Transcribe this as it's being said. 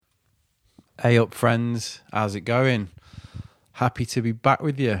Hey up friends, how's it going? Happy to be back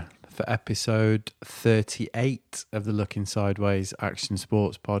with you for episode 38 of the Looking Sideways Action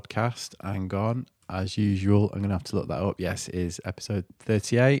Sports podcast. Hang on, as usual, I'm going to have to look that up. Yes, it is episode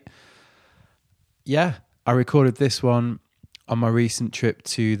 38. Yeah, I recorded this one on my recent trip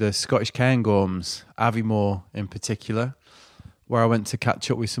to the Scottish Cairngorms, Aviemore in particular, where I went to catch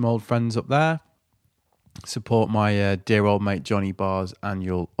up with some old friends up there, support my dear old mate Johnny Barr's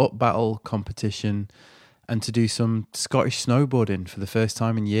annual Up Battle competition, and to do some Scottish snowboarding for the first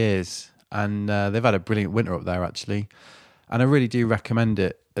time in years. And they've had a brilliant winter up there, actually. And I really do recommend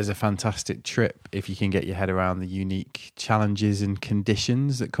it as a fantastic trip if you can get your head around the unique challenges and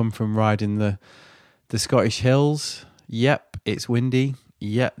conditions that come from riding the Scottish hills. Yep, it's windy.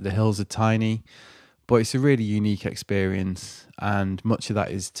 Yep, the hills are tiny. But it's a really unique experience. And much of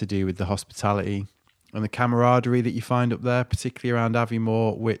that is to do with the hospitality and the camaraderie that you find up there, particularly around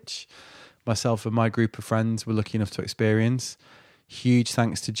Aviemore, which myself and my group of friends were lucky enough to experience. Huge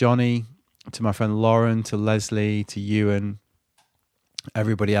thanks to Johnny, to my friend Lauren, to Leslie, to Ewan,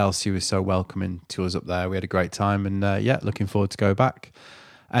 everybody else who was so welcoming to us up there. We had a great time and looking forward to go back.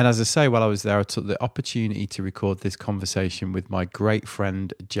 And as I say, while I was there, I took the opportunity to record this conversation with my great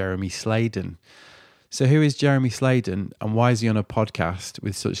friend, Jeremy Sladen. So who is Jeremy Sladen and why is he on a podcast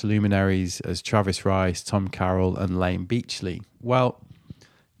with such luminaries as Travis Rice, Tom Carroll and Layne Beachley? Well,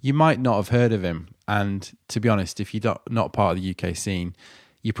 you might not have heard of him. And to be honest, if you're not part of the UK scene,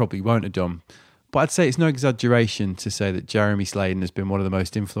 you probably won't have done. But I'd say it's no exaggeration to say that Jeremy Sladen has been one of the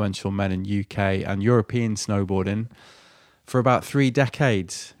most influential men in UK and European snowboarding for about 3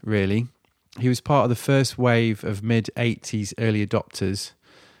 decades, really. He was part of the first wave of mid-80s early adopters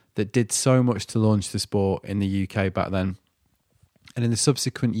that did so much to launch the sport in the UK back then. And in the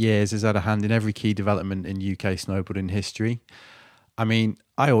subsequent years has had a hand in every key development in UK snowboarding history. I mean,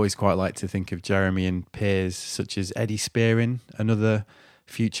 I always quite like to think of Jeremy and peers such as Eddie Spearing, another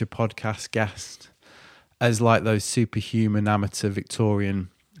future podcast guest, as like those superhuman amateur Victorian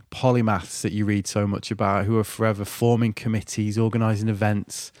polymaths that you read so much about, who are forever forming committees, organising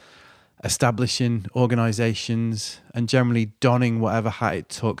events, establishing organisations and generally donning whatever hat it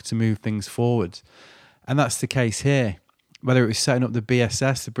took to move things forward. And that's the case here. Whether it was setting up the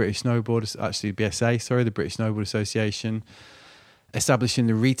BSA, the British Snowboard Association, establishing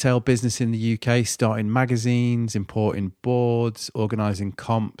the retail business in the UK, starting magazines, importing boards, organising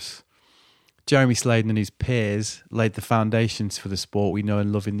comps. Jeremy Sladen and his peers laid the foundations for the sport we know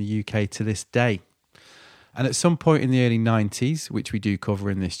and love in the UK to this day. And at some point in the early 90s, which we do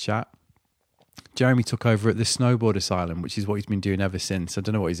cover in this chat, Jeremy took over at the Snowboard Asylum, which is what he's been doing ever since. I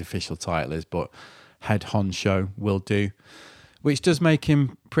don't know what his official title is, but head honcho will do, which does make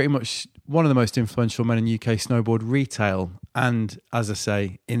him pretty much one of the most influential men in UK snowboard retail and, as I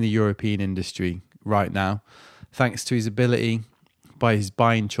say, in the European industry right now, thanks to his ability by his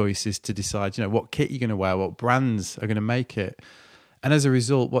buying choices to decide, what kit you're going to wear, what brands are going to make it, and as a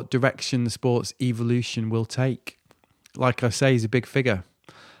result, what direction the sport's evolution will take. Like I say, he's a big figure.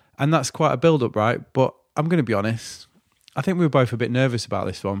 And that's quite a build-up, right? But I'm going to be honest, I think we were both a bit nervous about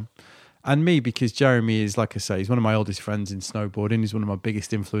this one. And me, because Jeremy is, like I say, he's one of my oldest friends in snowboarding. He's one of my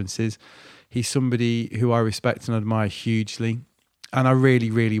biggest influences. He's somebody who I respect and admire hugely. And I really,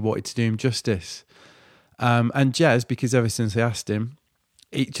 really wanted to do him justice. And Jez, because ever since I asked him,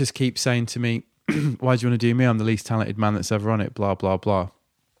 he just keeps saying to me, why do you want to do me? I'm the least talented man that's ever on it, blah, blah, blah.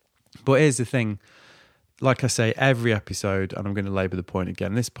 But here's the thing. Like I say, every episode, and I'm going to labour the point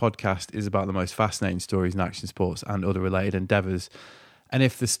again, this podcast is about the most fascinating stories in action sports and other related endeavours. And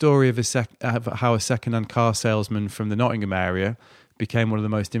if the story of how a second-hand car salesman from the Nottingham area became one of the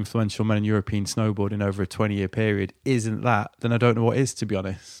most influential men in European snowboarding over a 20-year period isn't that, then I don't know what is, to be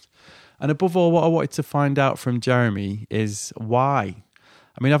honest. And above all, what I wanted to find out from Jeremy is why.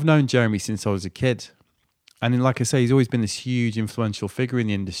 I mean, I've known Jeremy since I was a kid. And like I say, he's always been this huge influential figure in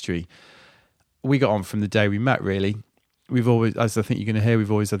the industry. We got on from the day we met, really. We've always, as I think you're going to hear,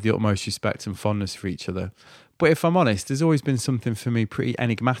 we've always had the utmost respect and fondness for each other. But if I'm honest, there's always been something for me pretty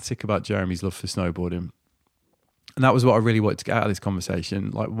enigmatic about Jeremy's love for snowboarding. And that was what I really wanted to get out of this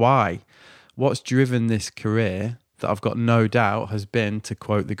conversation. Like, why? What's driven this career that I've got no doubt has been, to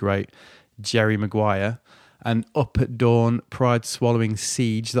quote the great Jerry Maguire, an up at dawn, pride-swallowing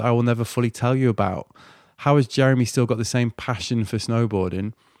siege that I will never fully tell you about. How has Jeremy still got the same passion for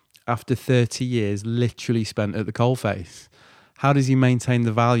snowboarding after 30 years literally spent at the coalface? How does he maintain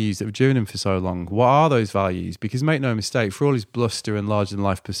the values that have driven him for so long? What are those values? Because make no mistake, for all his bluster and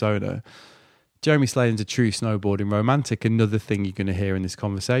larger-than-life persona, Jeremy Sladen's a true snowboarding romantic, another thing you're going to hear in this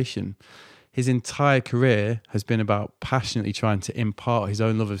conversation. his entire career has been about passionately trying to impart his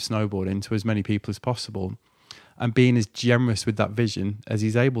own love of snowboarding to as many people as possible and being as generous with that vision as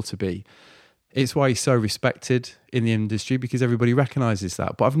he's able to be. It's why he's so respected in the industry, because everybody recognises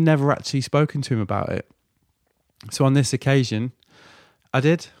that. But I've never actually spoken to him about it. So on this occasion, I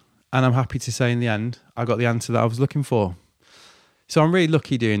did. And I'm happy to say in the end, I got the answer that I was looking for. So I'm really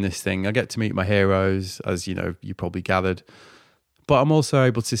lucky doing this thing. I get to meet my heroes, as you know, you probably gathered. But I'm also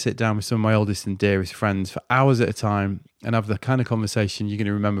able to sit down with some of my oldest and dearest friends for hours at a time and have the kind of conversation you're going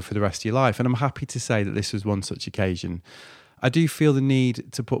to remember for the rest of your life. And I'm happy to say that this was one such occasion. I do feel the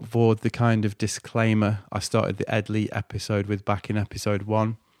need to put forward the kind of disclaimer I started the Ed Lee episode with back in episode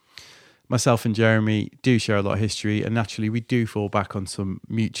 1. Myself and Jeremy do share a lot of history, and naturally we do fall back on some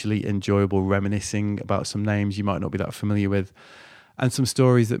mutually enjoyable reminiscing about some names you might not be that familiar with, and some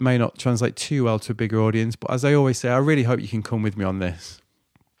stories that may not translate too well to a bigger audience. But as I always say, I really hope you can come with me on this.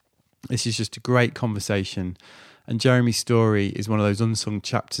 This is just a great conversation, and Jeremy's story is one of those unsung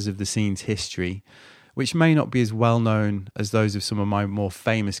chapters of the scene's history, which may not be as well known as those of some of my more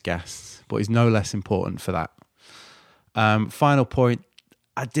famous guests, but is no less important for that. Final point,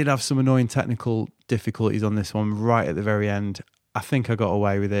 I did have some annoying technical difficulties on this one right at the very end. I think I got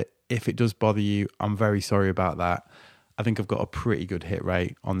away with it. If it does bother you, I'm very sorry about that. I think I've got a pretty good hit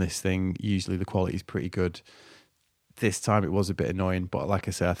rate on this thing. Usually the quality is pretty good. This time it was a bit annoying, but like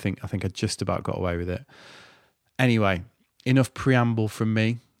I said, I think I just about got away with it. Anyway, enough preamble from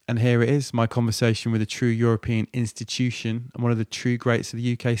me. And here it is, my conversation with a true European institution and one of the true greats of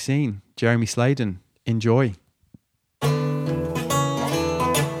the UK scene, Jeremy Sladen. Enjoy.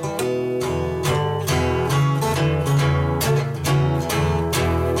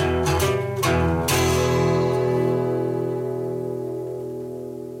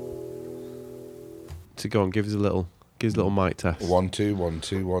 So go on, give us a little mic test. 1 2 1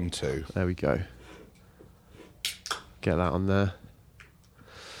 2 1 2. There we go. Get that on there.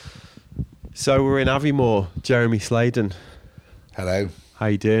 So we're in Aviemore, Jeremy Sladen. Hello. How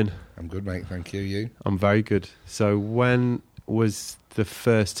you doing? I'm good, mate. Thank you. You? I'm very good. So when was the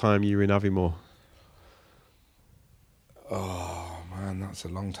first time you were in Aviemore? Oh, man, that's a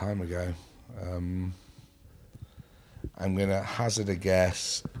long time ago. I'm going to hazard a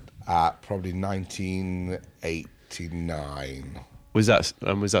guess at probably 1989. Was that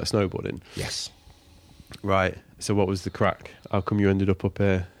snowboarding? Yes. Right. So what was the crack? How come you ended up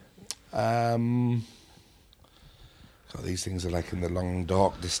here? God, these things are like in the long,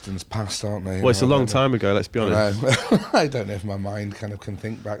 dark distance past, aren't they? Well, it's a long time ago, let's be honest. I don't know if my mind kind of can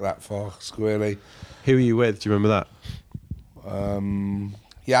think back that far squarely. Who were you with? Do you remember that?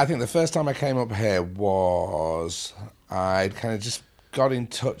 Yeah, I think the first time I came up here was I'd kind of just got in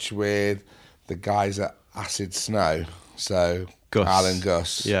touch with the guys at Acid Snow. So Gus. Al and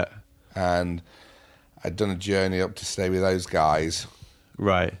Gus. Yeah. And I'd done a journey up to stay with those guys.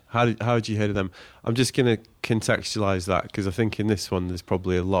 Right. How did you hear of them? I'm just going to contextualise that, because I think in this one there's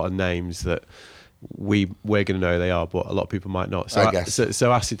probably a lot of names that we're going to know they are, but a lot of people might not. So I guess.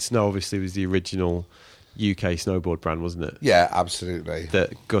 So Acid Snow obviously was the original UK snowboard brand, wasn't it? Yeah, absolutely.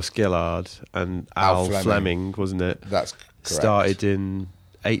 That Gus Gillard and Al Fleming, wasn't it? That's correct. Started in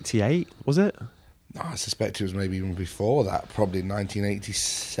 88, was it? No, I suspect it was maybe even before that, probably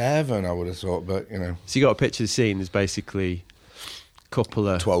 1987, I would have thought, but, you know. So you got a picture of the scene, there's basically a couple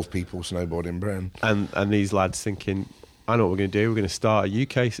of 12 people snowboarding in Britain. And these lads thinking, I know what we're going to do, we're going to start a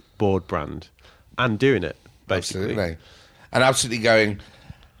UK board brand, and doing it, basically. Absolutely. And absolutely going,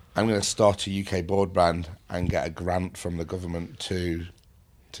 I'm going to start a UK board brand and get a grant from the government to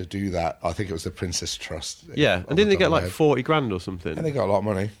do that. I think it was the Princess Trust. Yeah, and didn't they get like 40 grand or something? And they got a lot of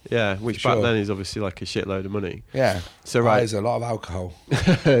money. Yeah, which back then is obviously like a shitload of money. Yeah. So right, there's a lot of alcohol.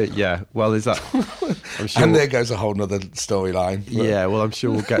 Yeah, well, is that? I'm sure. And there goes a whole nother storyline. Yeah, well, I'm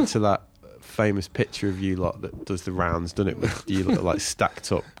sure we'll get to that famous picture of you lot that does the rounds, doesn't it? With you look like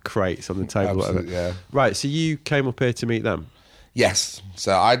stacked up crates on the table. Absolutely, whatever. yeah. Right, so you came up here to meet them. Yes.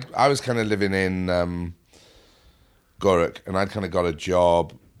 So I was kind of living in Gurrock, and I'd kind of got a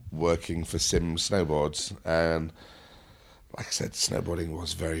job working for Sims Snowboards, and like I said, snowboarding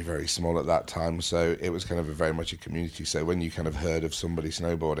was very, very small at that time, so it was kind of very much a community. So when you kind of heard of somebody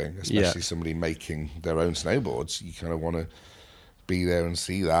snowboarding, especially somebody making their own snowboards, you kind of want to be there and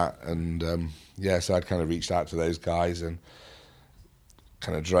see that. And so I'd kind of reached out to those guys, and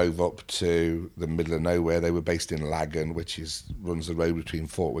kind of drove up to the middle of nowhere. They were based in Lagan, which runs the road between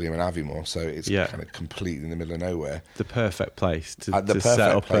Fort William and Aviemore, so it's kind of completely in the middle of nowhere. The perfect place to set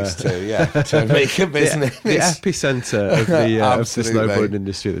up to make a business. The epicenter of the snowboarding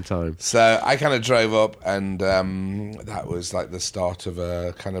industry at the time. So I kind of drove up, and that was like the start of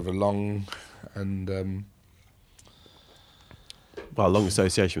a kind of a long and long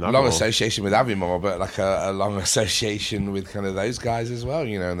association with Aviemore. Long association with Aviemore, but like a long association with kind of those guys as well,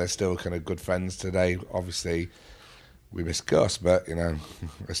 and they're still kind of good friends today. Obviously, we miss Gus, but,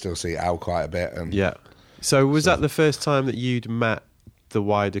 I still see Al quite a bit. And yeah. So was that the first time that you'd met the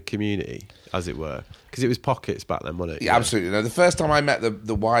wider community, as it were? Because it was pockets back then, wasn't it? Yeah, absolutely. No, the first time I met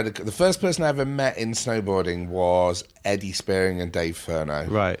the first person I ever met in snowboarding was Eddie Spearing and Dave Furno.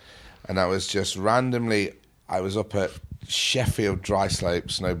 Right. And that was just randomly, I was up at Sheffield Dry Slope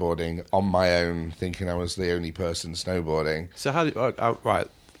snowboarding on my own, thinking I was the only person snowboarding. So right,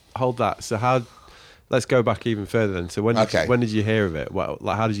 hold that. So let's go back even further then. So when did you hear of it? Well,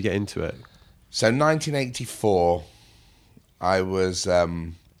 how did you get into it? So 1984, I was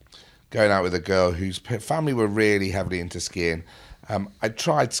going out with a girl whose family were really heavily into skiing. I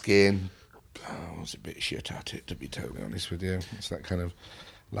tried skiing. I was a bit shit at it, to be totally honest with you. It's that kind of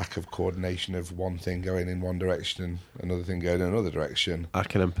lack of coordination of one thing going in one direction and another thing going in another direction. I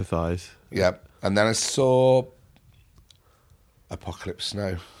can empathise. Yeah. And then I saw Apocalypse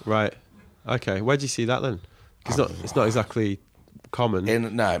Snow. Right. Okay. Where'd you see that then? Because it's not exactly common.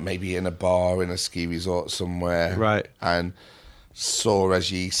 Maybe in a bar in a ski resort somewhere. Right. And saw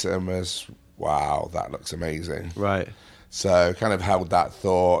Regis and was, wow, that looks amazing. Right. So kind of held that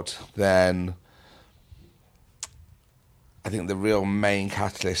thought. Then I think the real main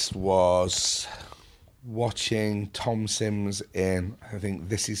catalyst was watching Tom Sims in, I think,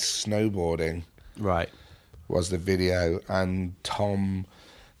 This Is Snowboarding. Right. Was the video. And Tom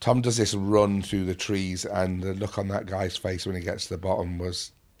does this run through the trees, and the look on that guy's face when he gets to the bottom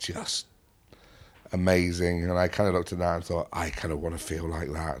was just amazing. And I kind of looked at that and thought, I kind of want to feel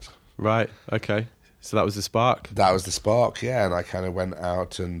like that. Right. Okay. So that was the spark? That was the spark, yeah. And I kind of went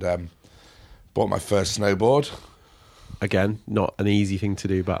out and bought my first snowboard. Again, not an easy thing to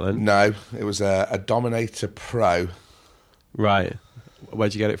do back then. No, it was a Dominator Pro. Right.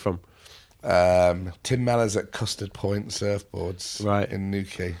 Where'd you get it from? Tim Mellors at Custard Point Surfboards. Right. In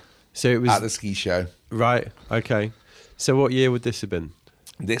Newquay. So it was at the ski show. Right. Okay. So what year would this have been?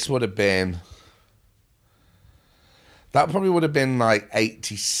 This would have been. That probably would have been like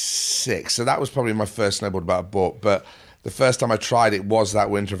 86. So that was probably my first snowboard that I bought. But the first time I tried it was that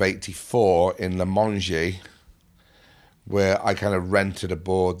winter of 84 in Le Mongy, where I kind of rented a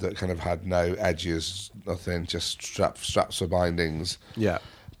board that kind of had no edges, nothing, just straps for bindings. Yeah.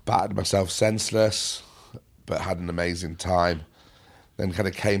 Battered myself senseless, but had an amazing time. Then kind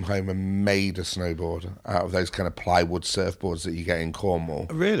of came home and made a snowboard out of those kind of plywood surfboards that you get in Cornwall.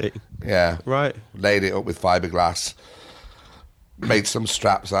 Really? Yeah. Right. Laid it up with fiberglass, made some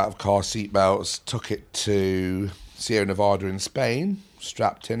straps out of car seat belts, took it to Sierra Nevada in Spain,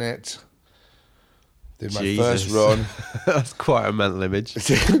 strapped in it. Did my first run. That's quite a mental image.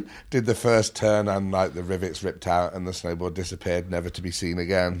 Did the first turn and like the rivets ripped out and the snowboard disappeared, never to be seen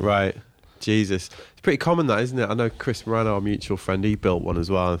again. Right. Jesus. It's pretty common that, isn't it? I know Chris Morano, our mutual friend, he built one as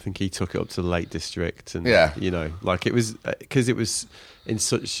well. I think he took it up to the Lake District. And, like it was, because it was in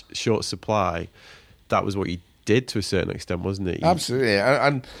such short supply, that was what you did to a certain extent, wasn't it? Absolutely.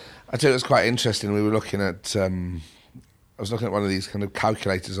 And I think it was quite interesting. We were looking at... I was looking at one of these kind of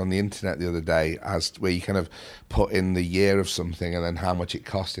calculators on the internet the other day, where you kind of put in the year of something and then how much it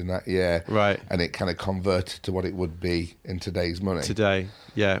cost in that year. Right. And it kind of converted to what it would be in today's money. Today,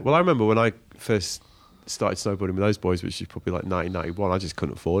 yeah. Well, I remember when I first started snowboarding with those boys, which was probably like 1991, I just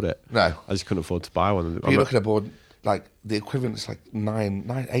couldn't afford it. No. I just couldn't afford to buy one. You look at a board, like the equivalent's like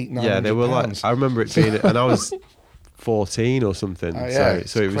 $900. Yeah, they were like, I remember it being, and I was 14 or something. Oh, yeah.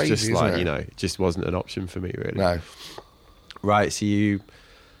 So it was crazy, just like, it? it just wasn't an option for me, really. No. Right, so you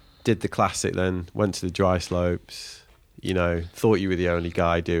did the classic then, went to the dry slopes, thought you were the only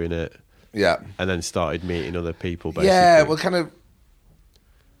guy doing it. Yeah. And then started meeting other people, basically. Yeah, well, kind of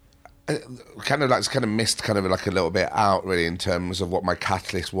missed kind of like a little bit out, really, in terms of what my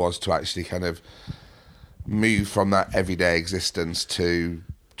catalyst was to actually kind of move from that everyday existence to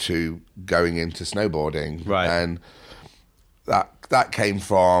going into snowboarding. Right. And that came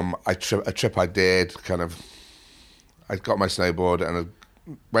from a trip I did, kind of... I got my snowboard and I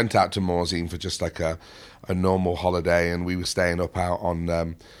went out to Morzine for just like a normal holiday, and we were staying up out on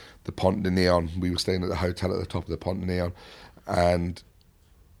the Pont de Neon. We were staying at the hotel at the top of the Pont de Neon, and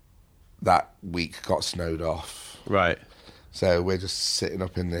that week got snowed off. Right. So we're just sitting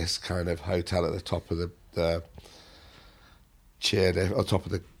up in this kind of hotel at the top of the chair, on top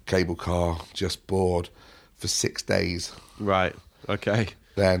of the cable car, just bored for 6 days. Right. Okay.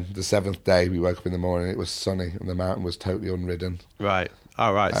 Then the 7th day, we woke up in the morning. It was sunny, and the mountain was totally unridden. Right.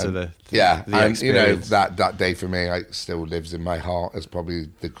 All right. So the and experience. that day for me, still lives in my heart as probably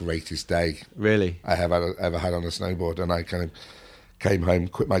the greatest day Really. I have ever had on a snowboard. And I kind of came home,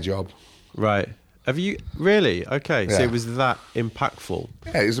 quit my job. Right. Have you really? Okay. So Yeah. it was that impactful.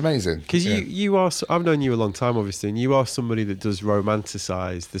 Yeah, it was amazing. Because Yeah. you are, I've known you a long time, obviously, and you are somebody that does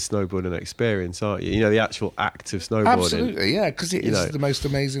romanticise the snowboarding experience, aren't you? You know, the actual act of snowboarding. Absolutely, yeah, because it You is know. the most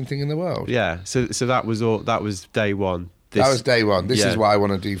amazing thing in the world. Yeah. So that was all. That was day one. That was day one. This Yeah. is what I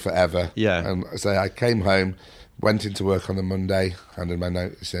want to do forever. Yeah. And so I came home, went into work on the Monday, handed my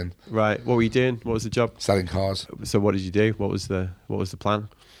notice in, Right. What were you doing? What was the job? selling cars. So what did you do? What was the plan?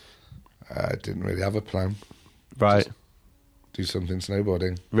 I didn't really have a plan. Right. Do something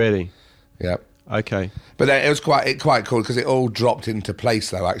snowboarding. Really? Yeah. Okay. But then it was quite cool because it all dropped into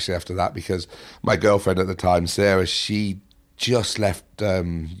place though. Actually, after that, because my girlfriend at the time, Sarah, she just left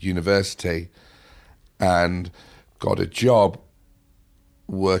university and got a job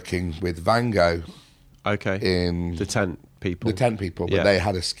working with Van Gogh Okay. in The tent people. the tent people, but Yeah. they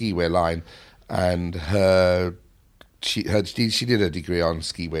had a ski wear line, and she did a degree on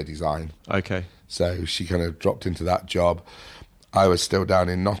ski wear design, Okay. so she kind of dropped into that job. I was still down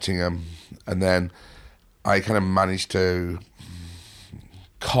in Nottingham, and then I kind of managed to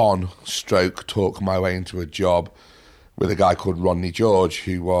talk my way into a job with a guy called Rodney George,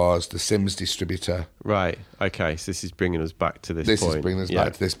 who was the Sims distributor. Right. Okay. So this is bringing us back to this point. This is bringing us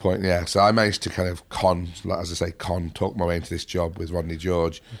back to this point, yeah. So I managed to kind of talk my way into this job with Rodney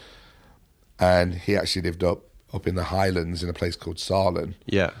George. And he actually lived up in the Highlands in a place called Sarlen.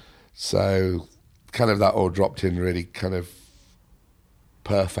 Yeah. So kind of that all dropped in really kind of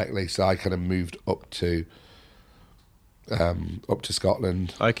perfectly. So I kind of moved up to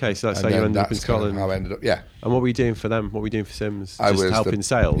Scotland. Okay. So that's And how you then ended up in that's kind of Scotland. how I ended up, yeah. And what were you doing for them? What were you doing for Sims? I Just was helping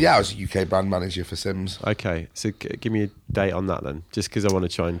sales? Yeah, I was a UK brand manager for Sims. Okay. So give me a date on that then, just because I want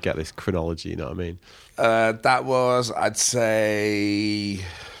to try and get this chronology, you know what I mean? That was, I'd say,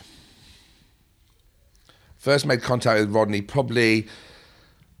 first made contact with Rodney probably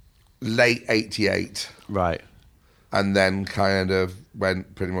late 88, Right. and then kind of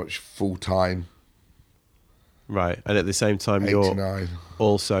went pretty much full time Right. And at the same time, you're 89.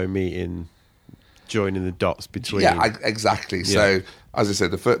 also joining the dots between... Yeah, exactly. Yeah. So, as I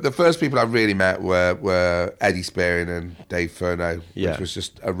said, the first people I really met were Eddie Spearing and Dave Furno, Yeah. which was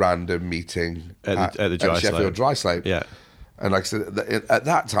just a random meeting At the Dry Slope. Sheffield Dry Slope. Yeah. And like I said, at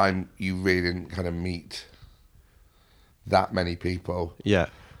that time, you really didn't kind of meet that many people. Yeah.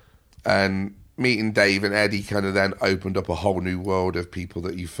 And meeting Dave and Eddie kind of then opened up a whole new world of people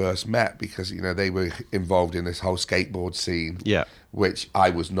that you first met, because, you know, they were involved in this whole skateboard scene, Yeah. which I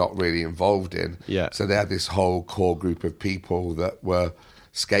was not really involved in. Yeah. So they had this whole core group of people that were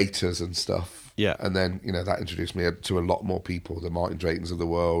skaters and stuff. Yeah. And then, you know, that introduced me to a lot more people, the Martin Draytons of the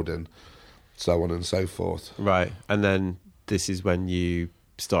world and so on and so forth. Right. And then this is when you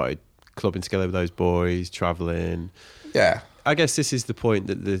started clubbing together with those boys, travelling. Yeah. I guess this is the point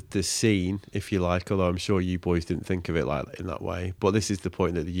that the scene, if you like, although I'm sure you boys didn't think of it like in that way, but this is the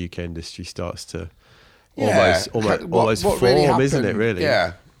point that the UK industry starts to almost What form, really happened, isn't it, really?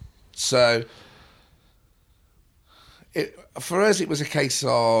 Yeah. So for us, it was a case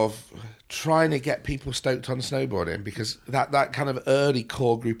of trying to get people stoked on snowboarding, because that kind of early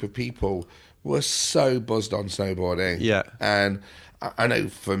core group of people were so buzzed on snowboarding. Yeah. And I know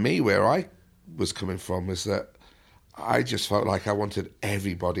for me, where I was coming from was that I just felt like I wanted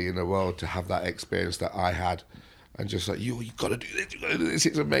everybody in the world to have that experience that I had. And just like, you've got to do this, you've got to do this,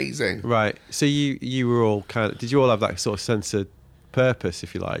 it's amazing. Right. So you were all did you all have that sort of sense of purpose,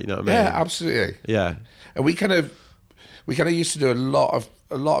 if you like, you know what I mean? Yeah, absolutely. Yeah. And we kind of used to do a lot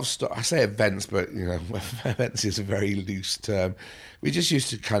of stuff. I say events, but you know, events is a very loose term. We just used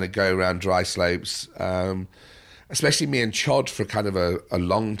to kind of go around dry slopes, especially me and Chod for kind of a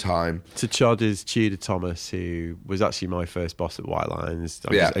long time. So Chod is Tudor Thomas, who was actually my first boss at White Lines.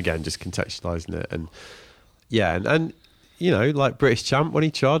 Yeah. Just contextualising it, and yeah, and you know, like British champ when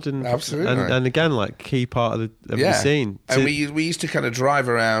he Chod, and Absolutely. and again, like key part of the scene. And we used to kind of drive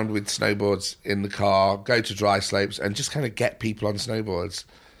around with snowboards in the car, go to dry slopes, and just kind of get people on snowboards.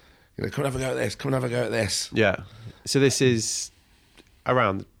 You know, come and have a go at this. Come and have a go at this. Yeah. So this is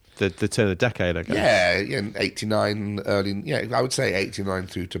around the turn of the decade, I guess. Yeah, 89, I would say 89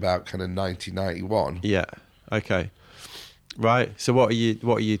 through to about kind of 1991. Yeah. Okay. Right. So what are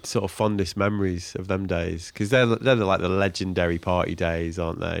your sort of fondest memories of them days? Because they're like the legendary party days,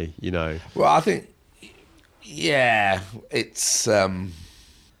 aren't they? You know. Well, I think, yeah, it's.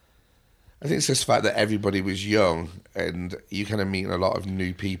 I think it's just the fact that everybody was young and you kind of meeting a lot of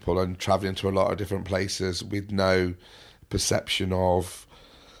new people and travelling to a lot of different places with no perception of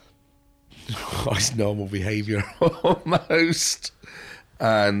what's normal behaviour almost.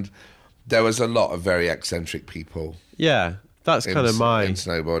 And there was a lot of very eccentric people. Yeah, that's kind of in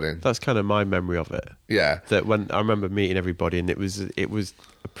snowboarding. That's kind of my memory of it. Yeah, that when I remember meeting everybody, and it was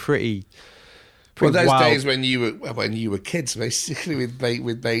a pretty well, those wild days when you were kids, basically with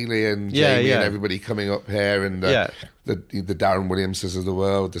Bailey and Jamie and everybody coming up here, and the Darren Williamses of the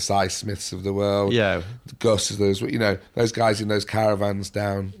world, the Cy Smiths of the world, the Gus, those those guys in those caravans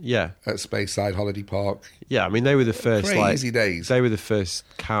down at Speyside Holiday Park. Yeah, I mean they were the first crazy days. They were the first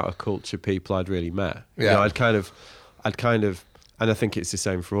counterculture people I'd really met. Yeah, you know, I'd kind of, and I think it's the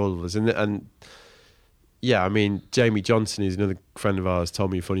same for all of us, and. Yeah, I mean, Jamie Johnson, who's another friend of ours,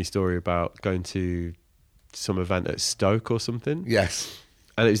 told me a funny story about going to some event at Stoke or something. Yes.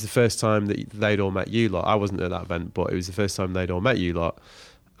 And it was the first time that they'd all met you lot. I wasn't at that event, but it was the first time they'd all met you lot.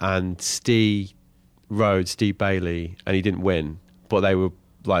 And Steve Bailey, and he didn't win, but they were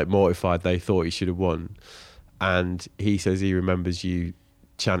like mortified. They thought he should have won. And he says he remembers you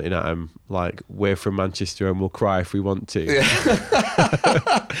chanting at him like, "We're from Manchester and we'll cry if we want to."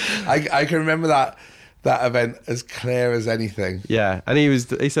 Yeah. I can remember that event as clear as anything. Yeah, and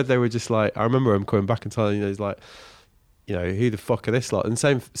he said they were just like, I remember him coming back and telling, you know, he's like, you know, who the fuck are this lot? And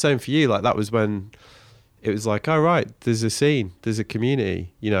same for you, like that was when it was like, oh right, there's a scene, there's a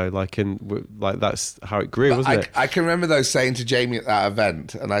community, you know, like, and like that's how it grew, wasn't it? I can remember those saying to Jamie at that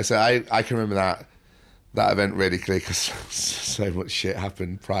event, and I said I can remember that event really clearly because so much shit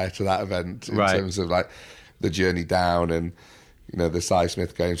happened prior to that event in terms of like the journey down and. You know, the Cy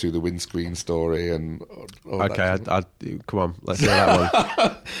Smith going through the windscreen story and all okay, come on, let's hear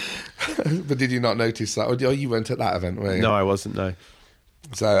that one. But did you not notice that? Oh, you weren't at that event, were you? No, I wasn't, no.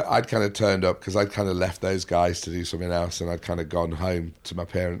 So I'd kind of turned up because I'd kind of left those guys to do something else and I'd kind of gone home to my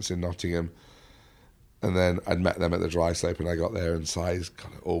parents in Nottingham. And then I'd met them at the dry slope and I got there and Cy's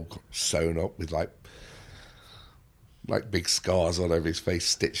kind of all sewn up with like big scars all over his face,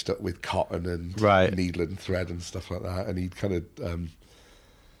 stitched up with cotton and needle and thread and stuff like that. And he'd kind of,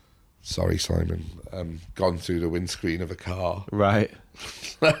 sorry, Simon, gone through the windscreen of a car. Right.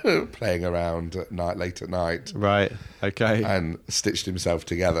 Playing around at night, late at night. Right, okay. And stitched himself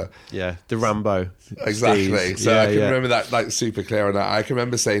together. Yeah, the Rambo. Exactly. Steez. So I can remember that like super clear on that. I can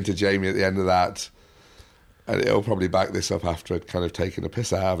remember saying to Jamie at the end of that, and it'll probably back this up after I'd kind of taken a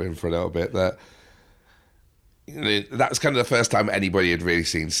piss out of him for a little bit, that you know, that's kind of the first time anybody had really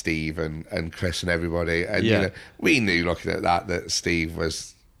seen Steve and Chris and everybody. And you know, we knew looking at that Steve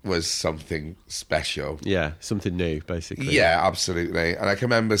was something special. Yeah, something new, basically. Yeah, absolutely. And I can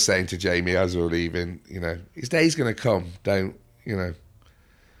remember saying to Jamie as we were leaving, you know, his day's going to come. Don't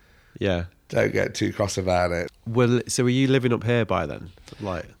get too cross about it. Well, so were you living up here by then?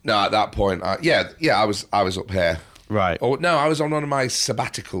 Like, no, at that point, I was up here. Right. Or no, I was on one of my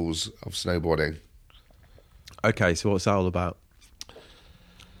sabbaticals of snowboarding. Okay, so what's that all about?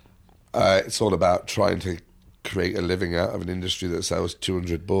 It's all about trying to create a living out of an industry that sells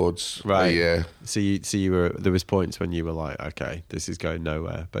 200 boards a year. So you were, there was points when you were like, okay, this is going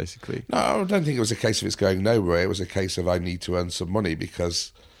nowhere, basically. No, I don't think it was a case of it's going nowhere. It was a case of I need to earn some money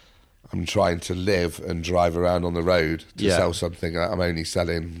because I'm trying to live and drive around on the road to sell something that I'm only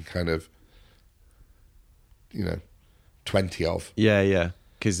selling kind of, 20 of. Yeah.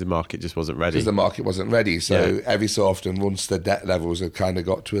 Because the market just wasn't ready. Because the market wasn't ready. So every so often, once the debt levels had kind of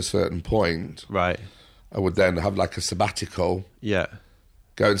got to a certain point, right, I would then have like a sabbatical. Yeah.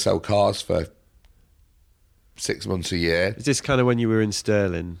 Go and sell cars for 6 months a year. Is this kind of when you were in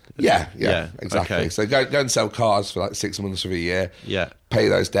Stirling? Yeah, exactly. Okay. So go and sell cars for like 6 months of a year. Yeah. Pay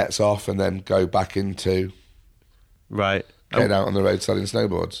those debts off and then go back into getting out on the road selling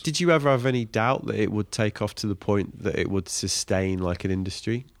snowboards. Did you ever have any doubt that it would take off to the point that it would sustain like an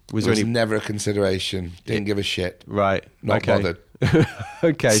industry? Was never a consideration. Didn't give a shit. Right. Not bothered.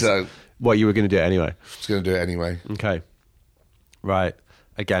 Okay. So what, you were going to do it anyway? I was going to do it anyway. Okay. Right.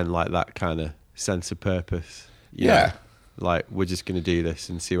 Again, like that kind of sense of purpose. Yeah. Like, we're just going to do this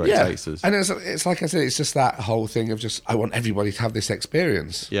and see where it takes us. And it's like I said, it's just that whole thing of just, I want everybody to have this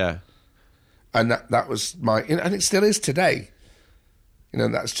experience. Yeah. And that was and it still is today.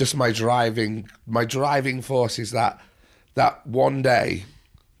 That's just my driving force is that one day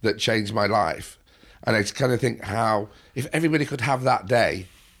that changed my life. And I just kind of think if everybody could have that day,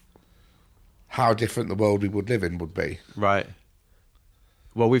 how different the world we would live in would be. Right.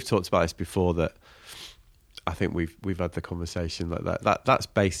 Well, we've talked about this before, that I think we've had the conversation like that's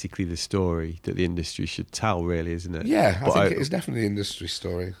basically the story that the industry should tell, really, isn't it? Yeah, I But think it is definitely an industry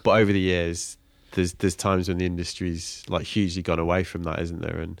story. But over the years, there's times when the industry's like hugely gone away from that, isn't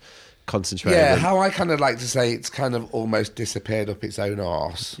there? And concentrated. Yeah, on, how I kind of like to say it's kind of almost disappeared up its own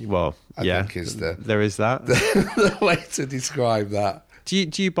arse. well, I yeah, think is there is that. the way to describe that.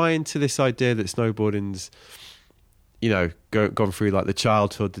 Do you buy into this idea that snowboarding's, gone through like the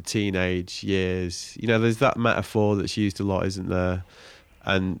childhood, the teenage years? There's that metaphor that's used a lot, isn't there?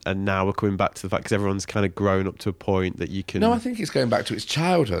 And now we're coming back to the fact because everyone's kind of grown up to a point that you can. No, I think it's going back to its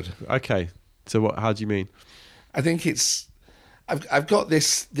childhood. Okay, so what? How do you mean? I think it's. I've got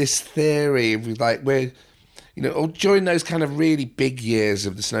this theory of like where, during those kind of really big years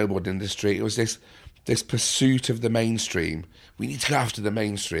of the snowboard industry, it was this pursuit of the mainstream. We need to go after the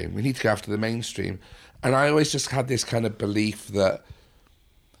mainstream. We need to go after the mainstream. And I always just had this kind of belief that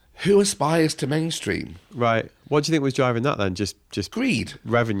who aspires to mainstream? Right. What do you think was driving that then? Just Greed.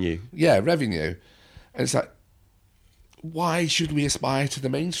 revenue. Yeah, revenue. And it's like, why should we aspire to the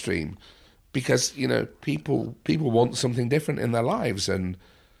mainstream? Because, people want something different in their lives. And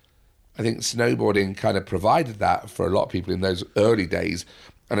I think snowboarding kind of provided that for a lot of people in those early days.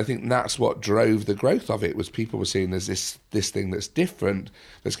 And I think that's what drove the growth of it, was people were seeing there's this thing that's different,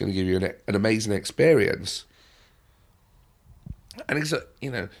 that's going to give you an amazing experience. And it's,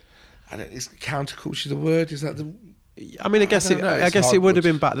 is counterculture the word? Is that the... I mean, I guess don't know, it would have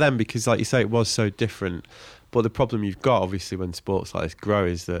been back then because, like you say, it was so different. But the problem you've got, obviously, when sports like this grow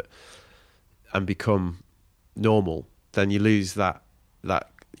is that and become normal, then you lose that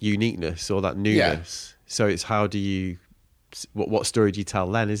uniqueness or that newness. Yeah. So it's how do you... What story do you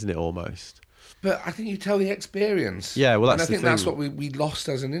tell then, isn't it, almost? But I think you tell the experience. Yeah, well, that's the thing. And I think that's what we lost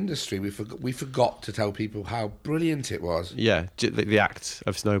as an industry. We forgot to tell people how brilliant it was. Yeah, the act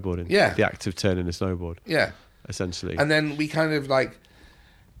of snowboarding. Yeah. The act of turning a snowboard. Yeah. Essentially. And then we kind of like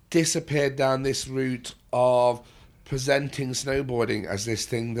disappeared down this route of presenting snowboarding as this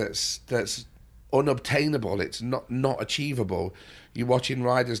thing that's unobtainable. It's not achievable. You're watching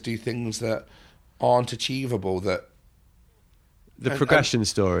riders do things that aren't achievable, that the progression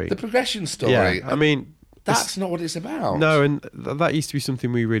story. The progression story. Yeah, I mean, that's not what it's about. No, and that used to be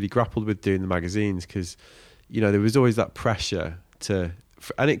something we really grappled with doing the magazines because, there was always that pressure to,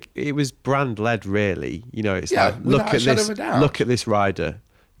 and it was brand led really. It's like look at this rider.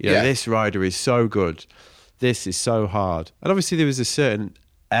 This rider is so good. This is so hard, and obviously there was a certain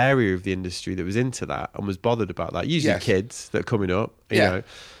area of the industry that was into that and was bothered about that. Usually kids that are coming up, you know,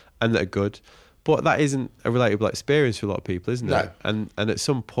 and that are good. But that isn't a relatable experience for a lot of people, isn't it? And at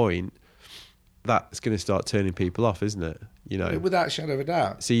some point, that's going to start turning people off, isn't it? Without a shadow of a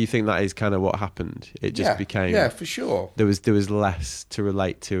doubt. So you think that is kind of what happened? It just became... Yeah, for sure. There was less to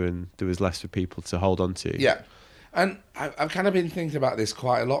relate to and there was less for people to hold on to. Yeah. And I've kind of been thinking about this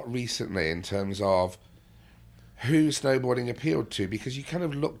quite a lot recently in terms of who snowboarding appealed to, because you kind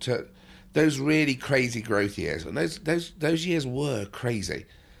of looked at those really crazy growth years, and those years were crazy.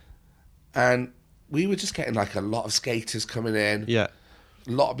 And we were just getting like a lot of skaters coming in, a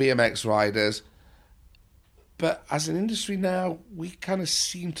lot of BMX riders. But as an industry now, we kind of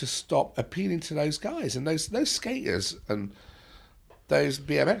seem to stop appealing to those guys, and those skaters and those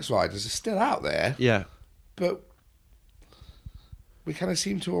BMX riders are still out there. Yeah, but we kind of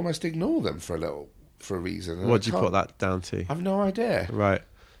seem to almost ignore them for a reason. And what do you put that down to? I've no idea. Right.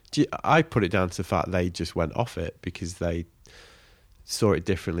 I put it down to the fact they just went off it because they saw it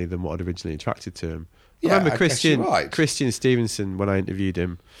differently than what had originally attracted to him. Yeah, I remember right. Christian Stevenson, when I interviewed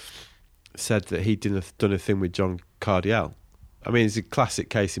him, said that he'd done a thing with John Cardiel. I mean, it's a classic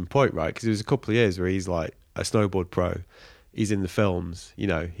case in point, right? Because there was a couple of years where he's like a snowboard pro. He's in the films,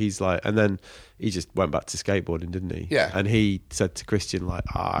 he's like, and then he just went back to skateboarding, didn't he? Yeah. And he said to Christian, like,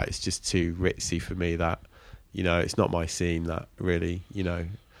 it's just too ritzy for me, that, it's not my scene, that really,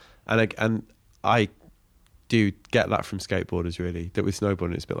 And I do get that from skateboarders, really, that with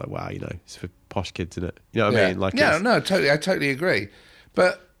snowboarding, it's a bit like, wow, it's for posh kids, isn't it? You know what I mean? Like, totally. I totally agree.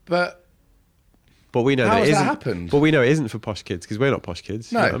 But we know how that has it that isn't. happened? But we know it isn't for posh kids because we're not posh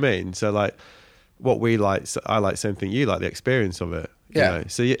kids. No. You know what I mean? So like, what we like, I like the same thing you like, the experience of it. Yeah.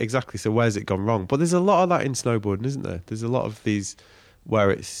 So exactly. So where's it gone wrong? But there's a lot of that in snowboarding, isn't there? There's a lot of these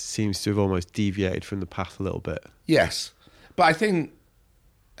where it seems to have almost deviated from the path a little bit. Yes, but I think,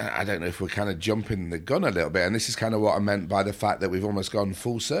 I don't know if we're kind of jumping the gun a little bit, and this is kind of what I meant by the fact that we've almost gone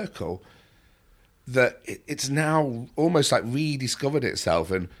full circle, that it's now almost like rediscovered itself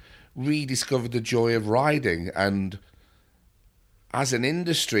and rediscovered the joy of riding. And as an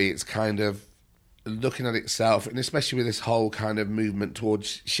industry, it's kind of looking at itself, and especially with this whole kind of movement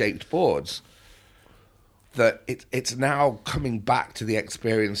towards shaped boards, that it's now coming back to the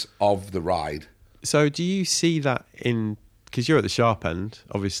experience of the ride. So do you see that in, because you're at the sharp end,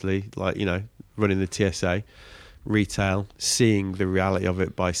 obviously, like, you know, running the TSA, retail, seeing the reality of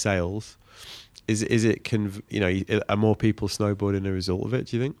it by sales, is it, you know, are more people snowboarding a result of it,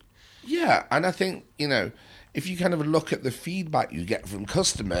 do you think? Yeah, and I think, you know, if you kind of look at the feedback you get from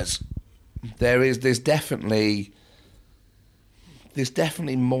customers, there's definitely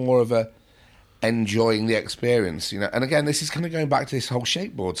more of a enjoying the experience, you know. And again, this is kind of going back to this whole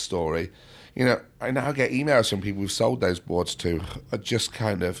shapeboard story. You know, I now get emails from people we've sold those boards to, are just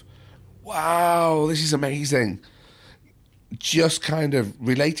kind of, wow, this is amazing. Just kind of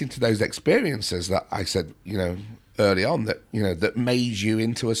relating to those experiences that I said, you know, early on, that, you know, that made you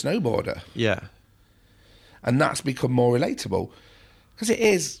into a snowboarder. Yeah. And that's become more relatable. Because it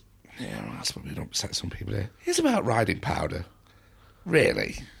is, yeah, that's probably going to upset some people here. It's about riding powder,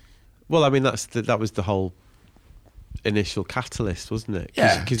 really. Well, I mean, that was the whole initial catalyst, wasn't it?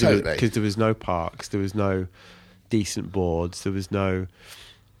 Yeah, totally. Because there was no parks, there was no decent boards, there was no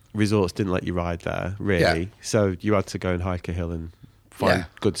resorts didn't let you ride there, really. Yeah. So you had to go and hike a hill and find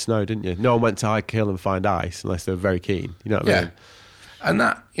good snow, didn't you? No one went to hike a hill and find ice unless they were very keen. You know what I mean? And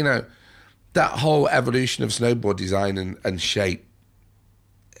that, you know, that whole evolution of snowboard design and shape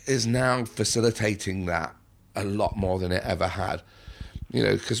is now facilitating that a lot more than it ever had. You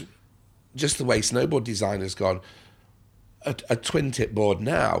know, because just the way snowboard design has gone, a twin-tip board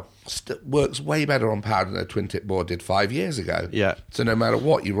now works way better on powder than a twin-tip board did 5 years ago. Yeah. So no matter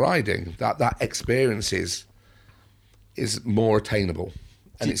what you're riding, that experience is more attainable.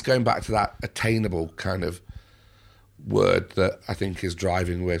 And it's going back to that attainable kind of word that I think is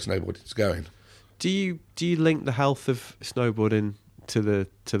driving where snowboarding is going. Do you link the health of snowboarding to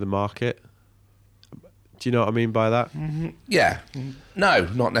the market? Do you know what I mean by that? Mm-hmm. Yeah. No,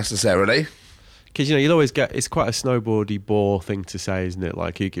 not necessarily. Because, you know, you'll always get, it's quite a snowboardy bore thing to say, isn't it?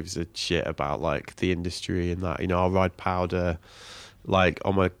 Like, who gives a shit about, like, the industry and that? You know, I'll ride powder, like,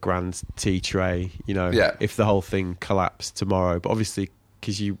 on my grand tea tray, you know, if the whole thing collapsed tomorrow. But obviously,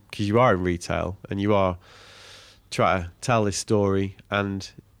 because you are in retail and you are trying to tell this story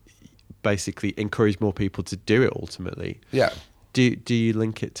and basically encourage more people to do it ultimately. Yeah. Do you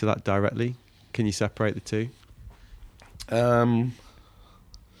link it to that directly? Can you separate the two?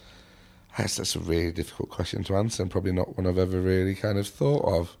 That's a really difficult question to answer and probably not one I've ever really kind of thought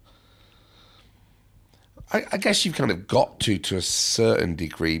of. I guess you've kind of got to a certain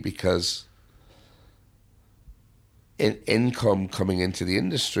degree, because income coming into the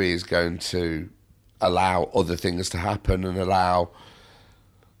industry is going to allow other things to happen and allow,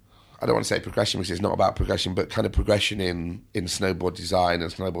 I don't want to say progression because it's not about progression, but kind of progression in snowboard design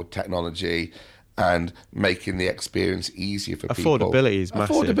and snowboard technology and making the experience easier for people. Affordability is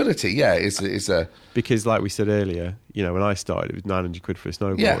massive. Affordability, yeah, is a... Because like we said earlier, you know, when I started, it was 900 quid for a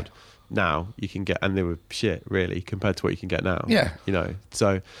snowboard. Yeah. Now you can get, and they were shit, really, compared to what you can get now. Yeah. You know,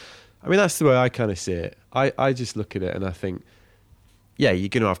 so, I mean, that's the way I kind of see it. I just look at it and I think, yeah, you're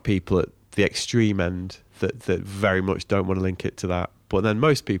going to have people at the extreme end that very much don't want to link it to that. But then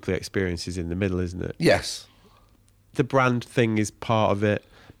most people, the experience is in the middle, isn't it? Yes. The brand thing is part of it.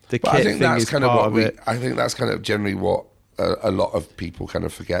 The But kit I think thing that's is kind of part what of it. I think that's kind of generally what a lot of people kind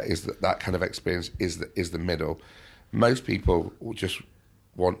of forget, is that kind of experience is the middle. Most people will just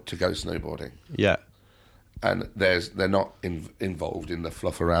want to go snowboarding. Yeah. And they're not involved in the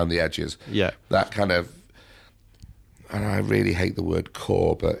fluff around the edges. Yeah. That kind of, and I really hate the word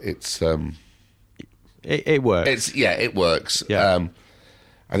core, but it's It works. it works. Yeah.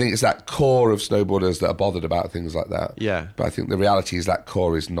 I think it's that core of snowboarders that are bothered about things like that. Yeah. But I think the reality is that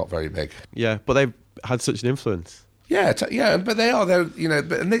core is not very big. Yeah, but they've had such an influence. Yeah, but they are. They're, you know,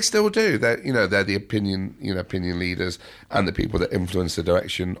 and they still do. They're the opinion leaders and the people that influence the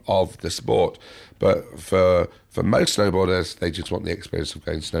direction of the sport. But for most snowboarders, they just want the experience of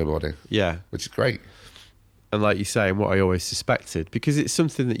going snowboarding. Yeah. Which is great. And like you say, and what I always suspected, because it's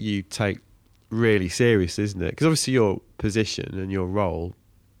something that you take really serious, isn't it? Because obviously your position and your role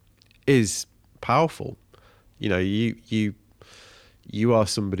is powerful. You know, you are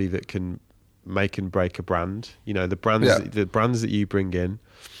somebody that can make and break a brand. You know, the brands that you bring in,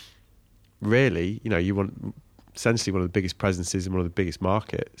 really, you know, you want essentially one of the biggest presences in one of the biggest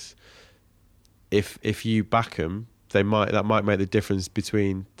markets. If you back them, that might make the difference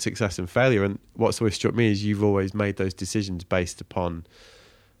between success and failure. And what's always struck me is you've always made those decisions based upon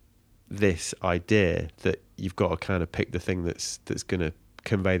this idea that you've got to kind of pick the thing that's going to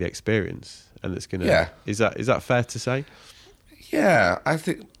convey the experience, and that's going to. Yeah. Is that fair to say? Yeah, I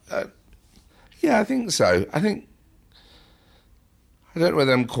think. Yeah, I think so. I don't know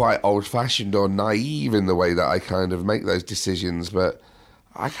whether I'm quite old-fashioned or naive in the way that I kind of make those decisions, but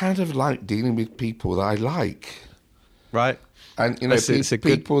I kind of like dealing with people that I like. Right. And, you know,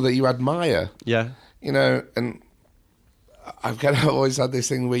 people that you admire. Yeah. You know, and I've kind of always had this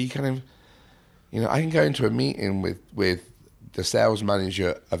thing where you kind of, you know, I can go into a meeting with the sales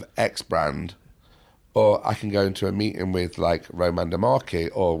manager of X brand, or I can go into a meeting with, like, Roman Demarchi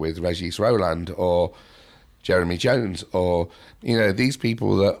or with Regis Roland or Jeremy Jones, or, you know, these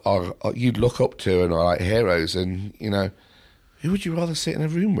people that are you'd look up to and are like heroes, and, you know, who would you rather sit in a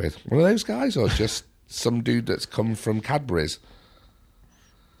room with? One of those guys, or just some dude that's come from Cadbury's?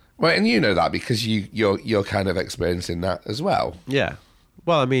 Well, and you know that because you're kind of experiencing that as well. Yeah.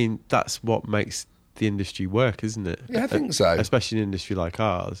 Well, I mean, that's what makes the industry work, isn't it? Yeah, I think so. Especially in an industry like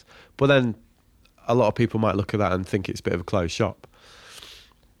ours. But then a lot of people might look at that and think it's a bit of a closed shop.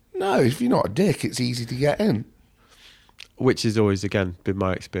 No, if you're not a dick, it's easy to get in. Which has always, again, been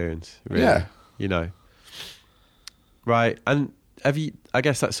my experience, really. Yeah. You know. Right. And I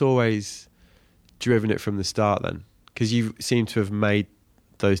guess that's always driven it from the start then. Because you seem to have made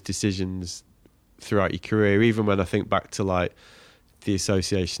those decisions throughout your career, even when I think back to, like, the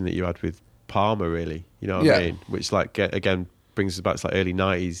association that you had with Palmer, really. You know what I mean? Which, like, again, brings us back to, like, early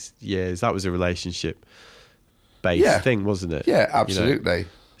 90s years. That was a relationship-based thing, wasn't it? Yeah, absolutely. You know?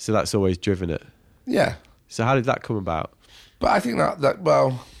 So that's always driven it. Yeah. So how did that come about? But I think that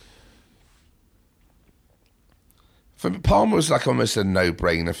well, for me, Palmer was like almost a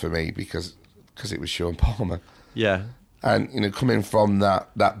no-brainer for me because it was Sean Palmer. Yeah. And, you know, coming from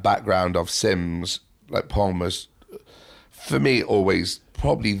that background of Sims, like Palmer's, for me, always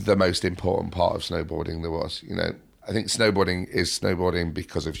probably the most important part of snowboarding there was. You know, I think snowboarding is snowboarding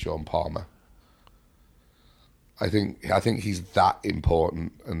because of Sean Palmer. I think he's that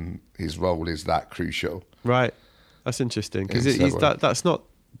important, and his role is that crucial. Right, that's interesting because that's not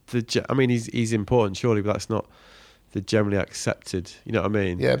the. I mean, he's important, surely, but that's not the generally accepted. You know what I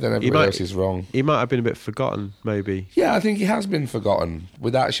mean? Yeah, but then everybody else is wrong. He might have been a bit forgotten, maybe. Yeah, I think he has been forgotten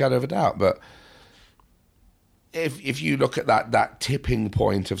without a shadow of a doubt. But if you look at that tipping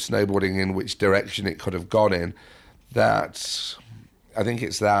point of snowboarding in which direction it could have gone in, that I think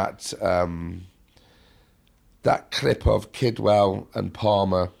it's that. That clip of Kidwell and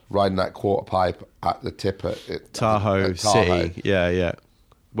Palmer riding that quarter pipe at the tip at Tahoe City. Yeah.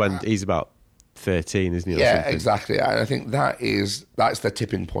 When he's about 13, isn't he? Yeah, exactly. And I think that's the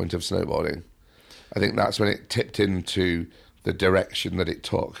tipping point of snowboarding. I think that's when it tipped into the direction that it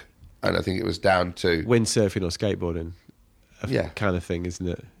took. And I think it was down to windsurfing or skateboarding. Kind of thing, isn't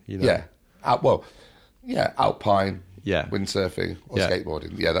it? You know? Yeah. Alpine. Yeah. Windsurfing or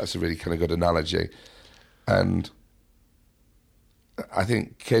skateboarding. Yeah, that's a really kind of good analogy. And I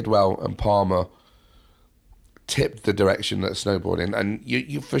think Kidwell and Palmer tipped the direction that snowboarding. And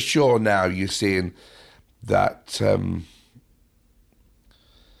you for sure now you're seeing that,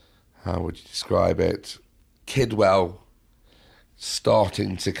 how would you describe it? Kidwell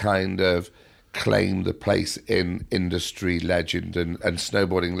starting to kind of claim the place in industry legend and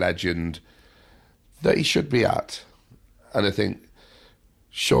snowboarding legend that he should be at. And I think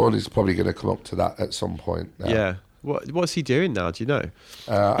Sean is probably going to come up to that at some point now. Yeah. What's he doing now? Do you know?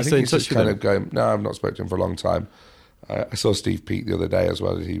 I think he's just kind of going, no, I've not spoken to him for a long time. I saw Steve Peake the other day as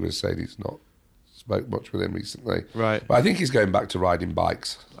well. He was saying he's not spoke much with him recently. Right. But I think he's going back to riding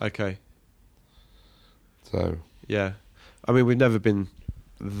bikes. Okay. So. Yeah. I mean, we've never been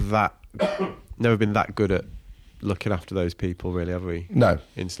that good at looking after those people, really, have we? No.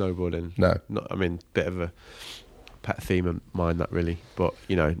 In snowboarding. No. I mean, bit of a pet theme of mine, that really, but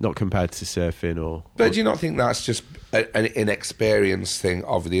you know, not compared to surfing or. But do you not think that's just an inexperienced thing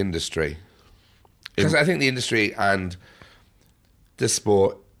of the industry? Because I think the industry and the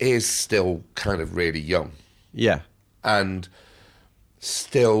sport is still kind of really young. Yeah, and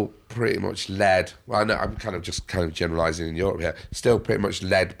still pretty much led. Well, I know I'm kind of generalising in Europe here. Still pretty much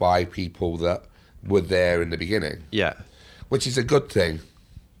led by people that were there in the beginning. Yeah, which is a good thing,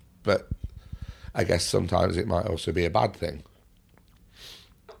 but I guess sometimes it might also be a bad thing.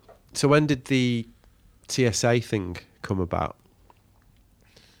 So when did the TSA thing come about?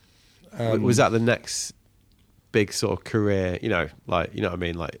 Was that the next big sort of career, like, you know what I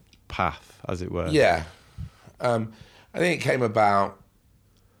mean, like path, as it were? Yeah. I think it came about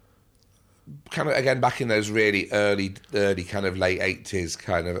kind of, again, back in those really early kind of late 80s,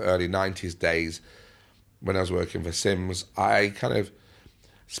 kind of early 90s days when I was working for Sims. I kind of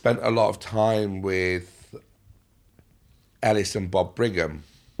spent a lot of time with Ellis and Bob Brigham,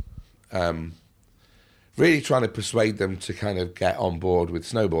 really trying to persuade them to kind of get on board with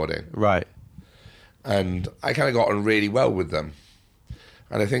snowboarding. Right. and I kind of got on really well with them.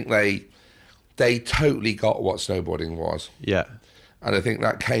 And I think they totally got what snowboarding was. Yeah. And I think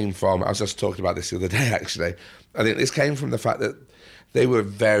that came from, I was just talking about this the other day actually, I think this came from the fact that they were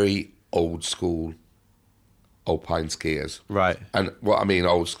very old school alpine skiers. Right. And what I mean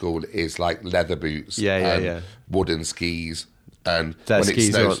old school is like leather boots and wooden skis. And Their when skis,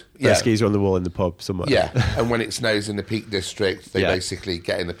 it snows, their skis are on the wall in the pub somewhere. Yeah, and when it snows in the Peak District, they basically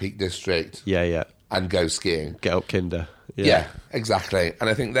get in the Peak District and go skiing. Get up Kinder. Yeah, exactly. And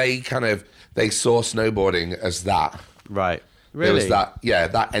I think they saw snowboarding as that. Right. There Really? was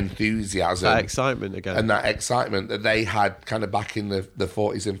that enthusiasm. That excitement again. And that excitement that they had kind of back in the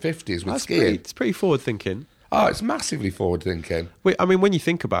 40s and 50s with skiing. It's pretty forward thinking. Oh, it's massively forward thinking. I mean, when you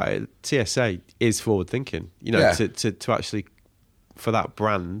think about it, TSA is forward thinking. You know, to actually, for that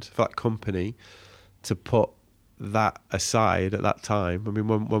brand, for that company, to put that aside at that time.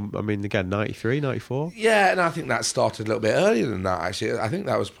 I mean, again, 93, 94? Yeah, and I think that started a little bit earlier than that, actually. I think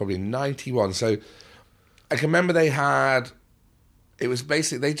that was probably 91. So I can remember it was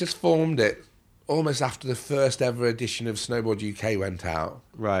basically, they just formed it almost after the first ever edition of Snowboard UK went out.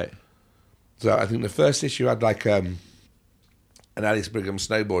 Right. So I think the first issue had like an Alice Brigham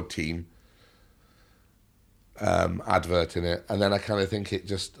snowboard team advert in it, and then I kind of think it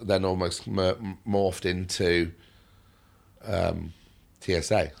just then almost morphed into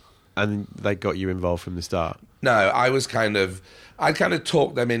TSA. And they got you involved from the start? No, I kind of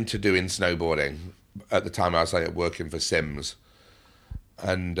talked them into doing snowboarding. At the time I was like working for Sims,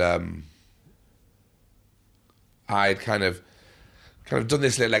 and I'd kind of done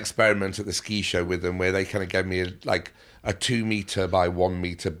this little experiment at the ski show with them where they kind of gave me a 2 meter by 1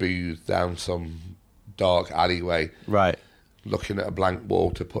 meter booth down some dark alleyway, right, looking at a blank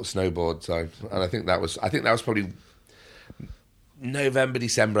wall to put snowboards on. And I think that was probably November,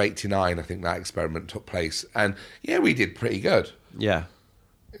 December 89. I think that experiment took place, and yeah, we did pretty good. Yeah.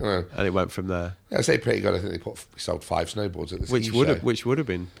 You know, and it went from there. I say pretty good. I think we sold 5 snowboards at the ski show, which would have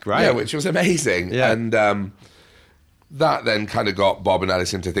been great. Yeah, which was amazing. Yeah. And that then kind of got Bob and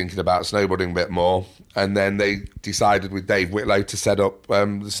Alice into thinking about snowboarding a bit more. And then they decided with Dave Whitlow to set up the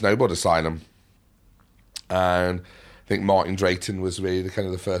Snowboard Asylum. And I think Martin Drayton was really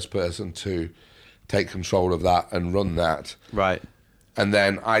the first person to take control of that and run that. Right. And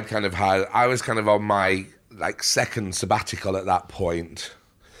then I was on my second sabbatical at that point.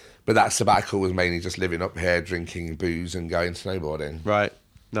 But that sabbatical was mainly just living up here, drinking booze and going snowboarding. Right.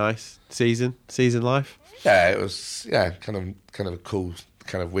 Nice. Season life? Yeah, it was kind of a cool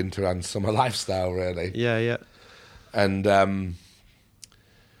kind of winter and summer lifestyle, really. Yeah. And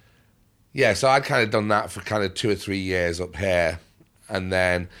so I'd kind of done that for kind of 2 or 3 years up here, and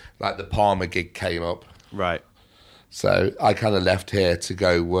then the Palmer gig came up. Right. So I kind of left here to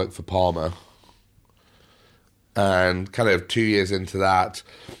go work for Palmer, and kind of 2 years into that,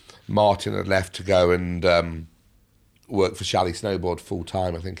 Martin had left to go and work for Shally Snowboard full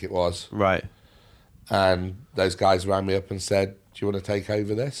time, I think it was. Right. And those guys rang me up and said, "Do you want to take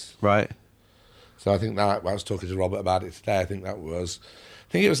over this?" Right. So I think that, I was talking to Robert about it today, I think it was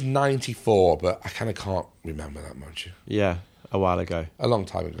 94, but I kind of can't remember that much. Yeah, a while ago. A long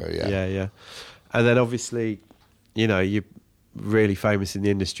time ago, yeah. Yeah. And then obviously, you're really famous in the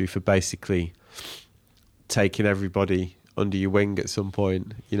industry for basically taking everybody under your wing at some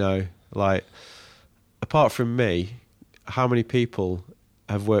point, apart from me, how many people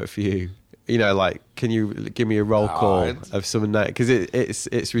have worked for you? Can you give me a roll call of someone that, because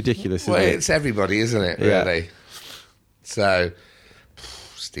it's ridiculous, isn't it? It's everybody, isn't it, really? Yeah. So,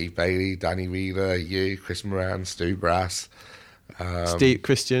 Steve Bailey, Danny Wheeler, you, Chris Moran, Stu Brass.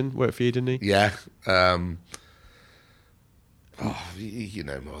 Christian worked for you, didn't he? Yeah. You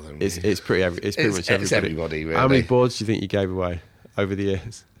know more than me. It's pretty much everybody. It's everybody, really. How many boards do you think you gave away over the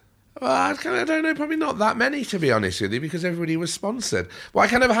years? Well, I don't know, probably not that many, to be honest with you, because everybody was sponsored. Well, I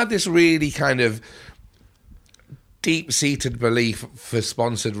kind of had this really kind of deep-seated belief for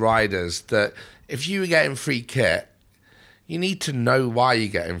sponsored riders that if you were getting free kit, you need to know why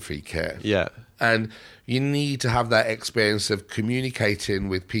you're getting free kit. Yeah. And you need to have that experience of communicating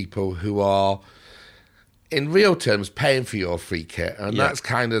with people who are, in real terms, paying for your free kit. And that's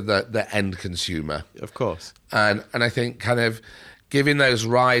kind of the end consumer. Of course. And I think kind of giving those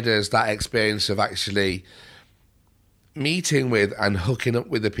riders that experience of actually meeting with and hooking up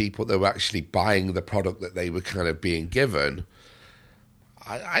with the people that were actually buying the product that they were kind of being given,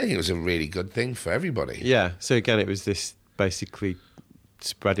 I think it was a really good thing for everybody. Yeah. So again, it was this basically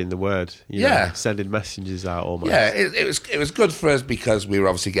spreading the word, sending messages out almost. Yeah, it was good for us because we were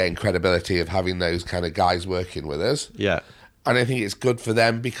obviously getting credibility of having those kind of guys working with us. Yeah. And I think it's good for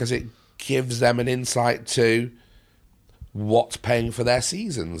them because it gives them an insight to what's paying for their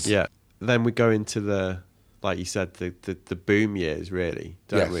seasons. Yeah. Then we go into the, like you said, the boom years, really,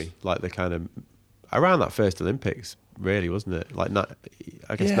 don't Yes. we? Like the kind of around that first Olympics, really, wasn't it? Like,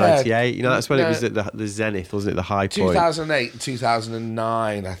 I guess Yeah. 98. You know, that's when it No. was at the zenith, wasn't it? The high point. 2008 and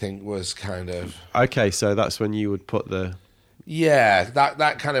 2009, I think, was kind of... Okay, so that's when you would put the Yeah,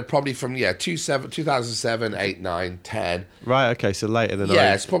 that kind of probably from 2007, 8, 9, 10. right. Okay, so later than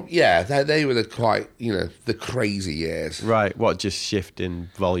Yeah, it's probably, they were the quite the crazy years. right. What, just shift in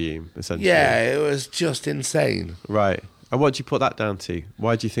volume essentially? Yeah, it was just insane. Right. And what do you put that down to?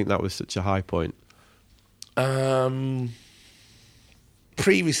 Why do you think that was such a high point?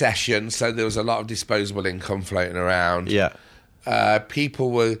 Pre-recession, so there was a lot of disposable income floating around. Yeah.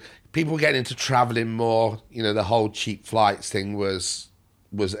 People were getting into traveling more. You know, the whole cheap flights thing was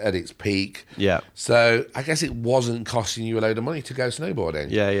at its peak. Yeah. So I guess it wasn't costing you a load of money to go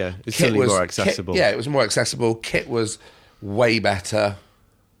snowboarding. Yeah. Yeah. It's Kit certainly was- more accessible. Kit, it was more accessible. Kit was way better.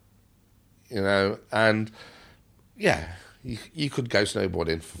 You know, and you could go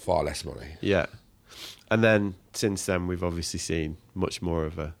snowboarding for far less money. Yeah. And then since then, we've obviously seen much more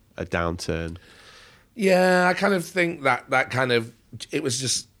of a downturn. Yeah, I kind of think that kind of, it was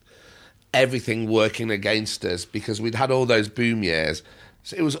just everything working against us because we'd had all those boom years.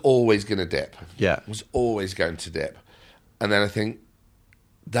 So it was always going to dip. Yeah. It was always going to dip. And then I think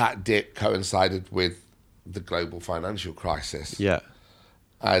that dip coincided with the global financial crisis. Yeah.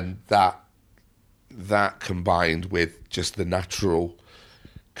 And that combined with just the natural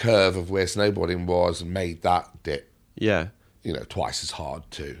curve of where snowboarding was made that dip, Yeah. twice as hard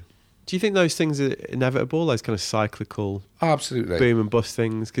too. Do you think those things are inevitable? Those kind of cyclical Absolutely. boom and bust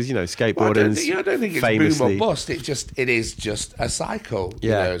things? Because Well, I skateboarding don't think it's famously boom or bust. It is just a cycle.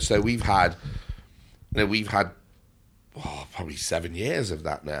 Yeah. So we've had probably 7 years of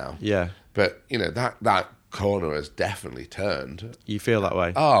that now. Yeah. But that corner has definitely turned. You feel that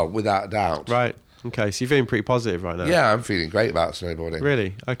way, Oh, without a doubt. right? Okay, so you're feeling pretty positive right now. Yeah, I'm feeling great about snowboarding.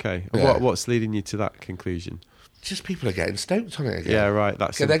 Really? Okay. And Yeah. what's leading you to that conclusion? Just people are getting stoked on it again. Yeah, right.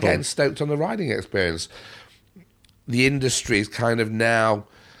 That's They're getting stoked on the riding experience. The industry is kind of now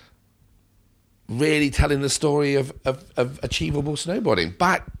really telling the story of achievable snowboarding.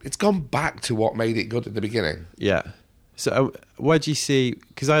 It's gone back to what made it good at the beginning. Yeah. So where do you see?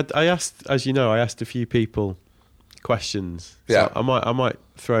 Because I asked, as you know, I asked a few people questions. So Yeah. I might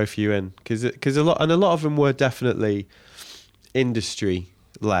throw a few in because a lot of them were definitely industry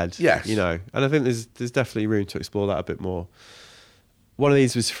led. Yes. And I think there's definitely room to explore that a bit more. One of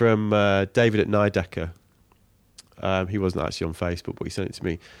these was from David at Nidecker. He wasn't actually on Facebook, but he sent it to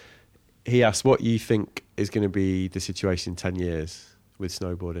me. He asked what you think is going to be the situation in 10 years with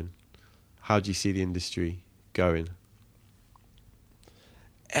snowboarding. How do you see the industry going?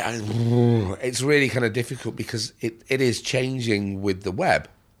 It's really kind of difficult because it is changing with the web.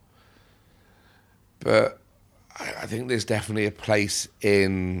 But I think there's definitely a place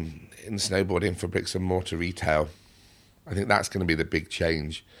in snowboarding for bricks and mortar retail. I think that's going to be the big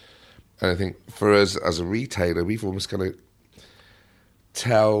change. And I think for us as a retailer, we've almost got to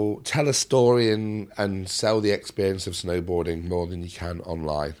tell a story and sell the experience of snowboarding more than you can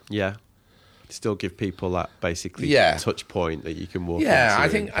online. Yeah. Still give people that basically Yeah. touch point that you can walk Yeah,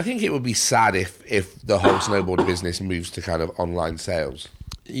 into. I think it would be sad if the whole snowboard business moves to kind of online sales.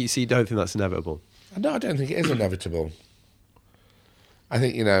 You see, you don't think that's inevitable? No, I don't think it is inevitable. I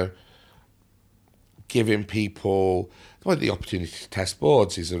think, giving people the opportunity to test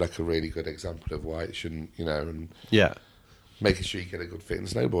boards is like a really good example of why it shouldn't, and Yeah. making sure you get a good fitting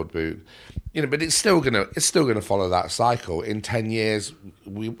snowboard boot. But it's still gonna follow that cycle. In 10 years,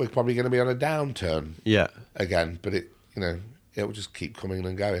 we're probably gonna be on a downturn Yeah. again, but it will just keep coming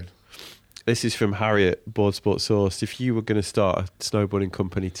and going. This is from Harriet, Board Sport Source. If you were going to start a snowboarding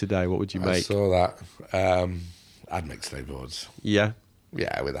company today, what would you I make? saw that. I'd make snowboards. Yeah.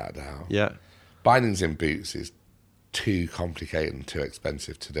 Yeah, without a doubt. Yeah. Bindings in boots is too complicated and too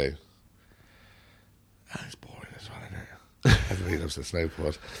expensive to do. And it's boring as well, isn't it? Everybody loves the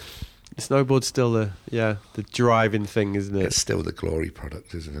snowboard. Snowboard's still the driving thing, isn't it? It's still the glory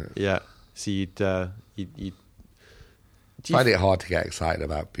product, isn't it? Yeah. So you'd do you Find it hard to get excited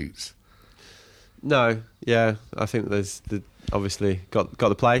about boots. No, yeah, I think there's obviously got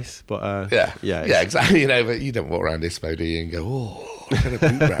the place, but yeah, exactly. But you don't walk around ISPO, do you, and go, oh, look at the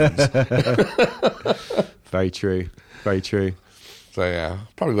boot brands. Very true, very true. So yeah,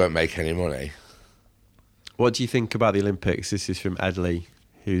 probably won't make any money. What do you think about the Olympics? This is from Edley,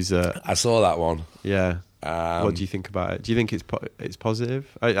 who's I saw that one. yeah, What do you think about it? Do you think it's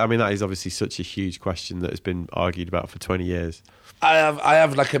positive? I mean, that is obviously such a huge question that has been argued about for 20 years. I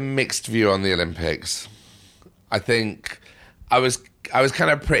have like a mixed view on the Olympics. I think I was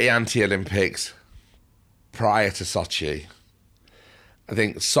kind of pretty anti-Olympics prior to Sochi. I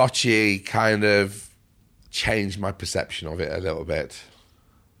think Sochi kind of changed my perception of it a little bit.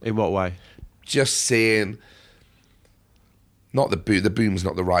 In what way? Just seeing, not the boom's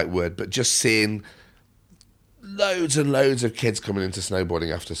not the right word, but just seeing loads and loads of kids coming into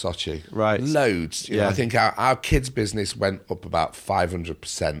snowboarding after Sochi. Right. Loads. You know, Yeah. I think our kids' business went up about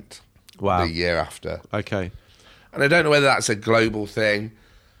 500% Wow. the year after. Okay. And I don't know whether that's a global thing.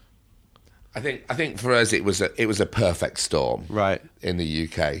 I think for us it was a perfect storm. Right. In the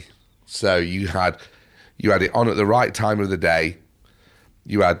UK. So you had it on at the right time of the day.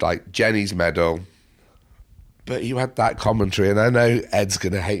 You had like Jenny's medal, but you had that commentary, and I know Ed's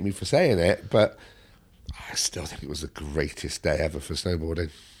going to hate me for saying it, but I still think it was the greatest day ever for snowboarding.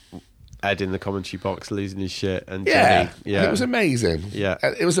 Ed in the commentary box losing his shit, and Yeah, Jenny, yeah, it was amazing. Yeah.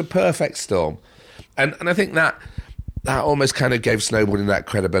 It was a perfect storm, and I think that almost kind of gave snowboarding that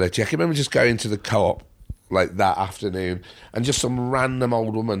credibility. I can remember just going to the co-op like that afternoon, and just some random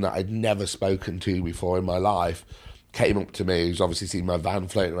old woman that I'd never spoken to before in my life came up to me, who's obviously seen my van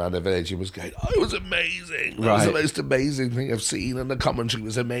floating around the village, and was going, "Oh, it was amazing! That was the Right. most amazing thing I've seen, and the commentary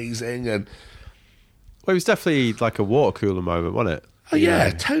was amazing." And Well, it was definitely like a water cooler moment, wasn't it? oh You yeah,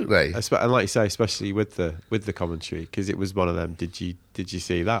 know? totally. And like you say, especially with the commentary, because it was one of them. Did you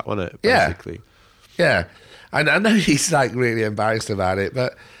see that? Wasn't it? Yeah. Basically. Yeah, and I know he's like really embarrassed about it,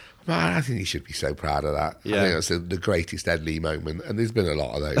 but man, I think he should be so proud of that. Yeah. I think that's the greatest Ed Lee moment, and there's been a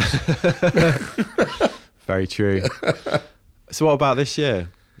lot of those. Very true. So, what about this year?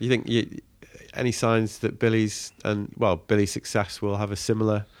 You think any signs that Billy's success will have a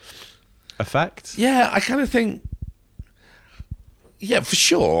similar effect? Yeah, I kind of think, yeah, for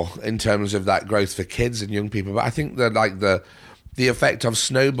sure, in terms of that growth for kids and young people. But I think that like the effect of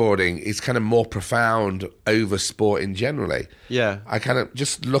snowboarding is kind of more profound over sporting generally. Yeah. I kind of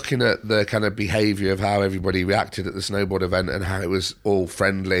just looking at the kind of behaviour of how everybody reacted at the snowboard event and how it was all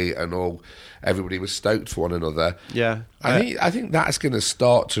friendly and everybody was stoked for one another. Yeah. I think that's going to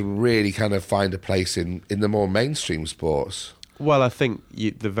start to really kind of find a place in the more mainstream sports. Well, I think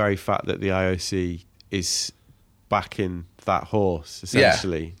the very fact that the IOC is backing that horse,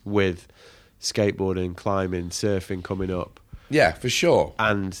 essentially, with skateboarding, climbing, surfing coming up. Yeah, for sure.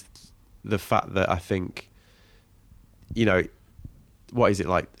 And the fact that I think, what is it,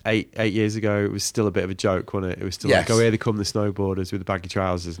 like 8 years ago, it was still a bit of a joke, wasn't it? It was still Yes. like, oh, here they come, the snowboarders with the baggy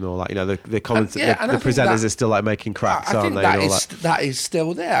trousers and all that. The comments, And I the think presenters that- are still like making cracks, I aren't think they? And all that is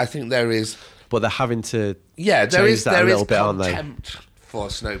still there. I think there is. But they're having to Yeah, there change is that a little bit, aren't they? contempt for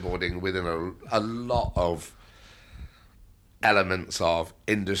snowboarding within a lot of elements of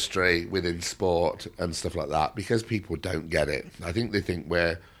industry within sport and stuff like that, because people don't get it. I think they think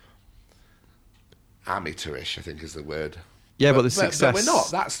we're amateurish, I think is the word. Yeah, but the success... But we're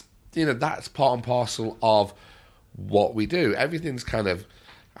not. That's part and parcel of what we do. Everything's kind of,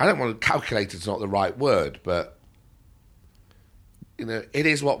 I don't want to calculate, it's not the right word, but it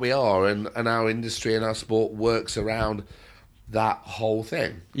is what we are, and our industry and our sport works around that whole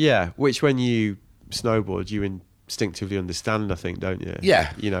thing. Yeah, which when you snowboard, you instinctively understand, I think, don't you?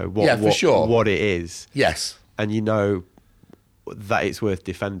 Yeah. For sure. What it is. Yes. And you know that it's worth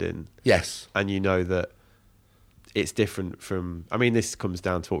defending. Yes. And you know that it's different from... I mean, this comes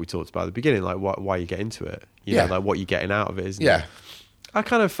down to what we talked about at the beginning, like why you get into it. You know, like what you're getting out of it, isn't it? I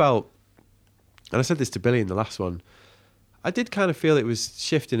kind of felt... And I said this to Billy in the last one. I did kind of feel it was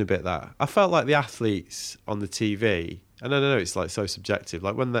shifting a bit, that. I felt like the athletes on the TV... And I know it's like so subjective.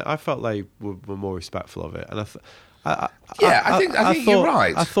 Like I felt they were more respectful of it, and I think you're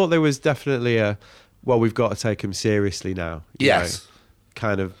right. I thought there was definitely we've got to take them seriously now. Yes,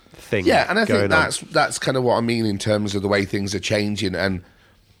 kind of thing. Yeah, and I think on. that's kind of what I mean in terms of the way things are changing, and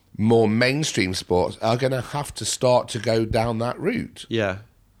more mainstream sports are going to have to start to go down that route. Yeah,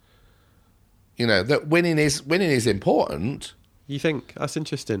 that winning is important. You think that's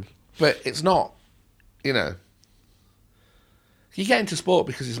interesting, but it's not. You get into sport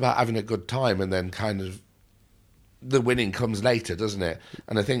because it's about having a good time, and then kind of the winning comes later, doesn't it?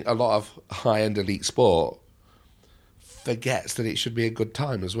 And I think a lot of high-end elite sport forgets that it should be a good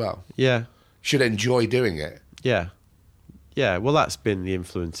time as well. Yeah. Should enjoy doing it. Yeah. Yeah, well, that's been the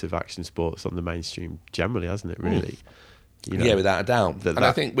influence of action sports on the mainstream generally, hasn't it, really? Yeah, without a doubt.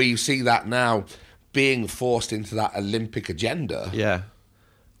 I think we see that now being forced into that Olympic agenda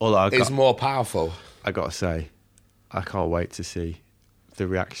is more powerful. I got to say, I can't wait to see the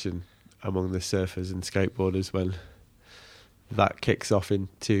reaction among the surfers and skateboarders when that kicks off in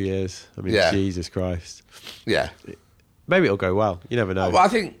 2 years. I mean, Yeah. Jesus Christ. Yeah. Maybe it'll go well. You never know. Well, I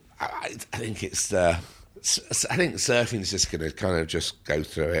think it's. I think surfing's just going to kind of just go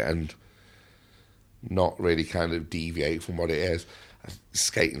through it and not really kind of deviate from what it is.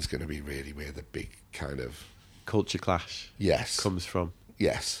 Skating's going to be really where the big kind of Culture clash yes comes from.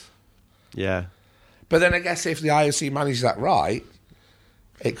 Yes. Yeah. But then I guess if the IOC manages that right,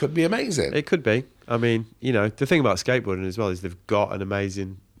 it could be amazing. It could be. I mean, you know, the thing about skateboarding as well is they've got an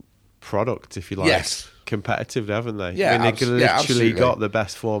amazing product, if you like. Yes. Competitively, haven't they? Yeah, I mean, they've literally absolutely. got the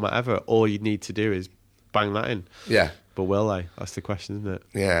best format ever. All you need to do is bang that in. Yeah. But will they? That's the question, isn't it?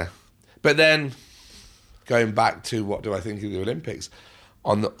 Yeah. But then, going back to what do I think of the Olympics,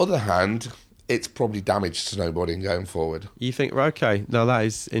 on the other hand, it's probably damaged snowboarding going forward. You think, right, okay, now that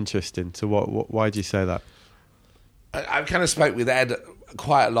is interesting. So why do you say that? I've kind of spoke with Ed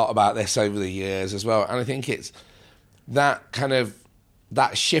quite a lot about this over the years as well, and I think it's that kind of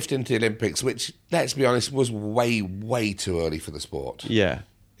that shift into the Olympics, which, let's be honest, was way, way too early for the sport. Yeah.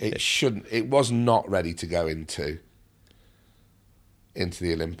 It was not ready to go into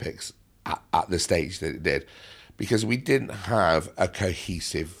the Olympics at the stage that it did, because we didn't have a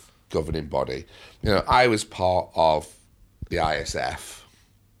cohesive governing body. You know, I was part of the ISF,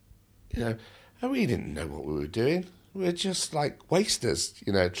 you know, and we didn't know what we were doing. We were just like wasters,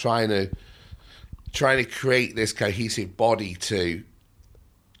 you know, trying to create this cohesive body to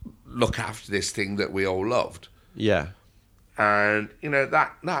look after this thing that we all loved. Yeah. And, you know,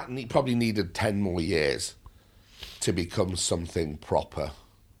 that probably needed 10 more years to become something proper.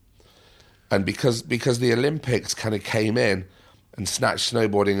 And because the Olympics kind of came in and snatched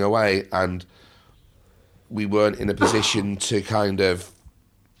snowboarding away, and we weren't in a position to kind of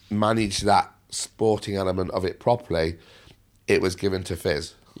manage that sporting element of it properly, it was given to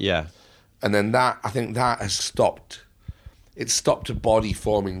FIS. Yeah. And then I think that has stopped. It's stopped a body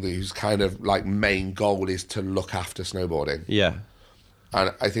forming whose kind of like main goal is to look after snowboarding. Yeah.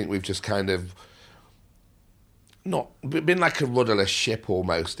 And I think we've just kind of been like a rudderless ship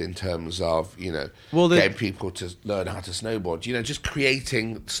almost, in terms of, you know, getting people to learn how to snowboard. You know, just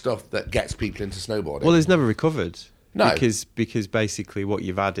creating stuff that gets people into snowboarding. Well, it's never recovered. No. Because basically what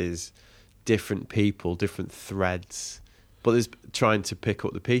you've had is different people, different threads, but there's trying to pick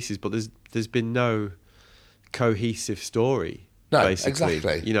up the pieces, but there's been no cohesive story. No, basically.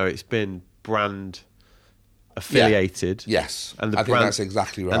 exactly. You know, it's been brand affiliated. Yeah. Yes, and I think that's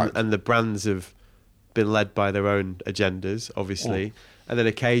exactly right. And the brands have been led by their own agendas, obviously. And then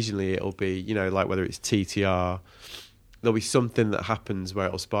occasionally it'll be, you know, like whether it's TTR, there'll be something that happens where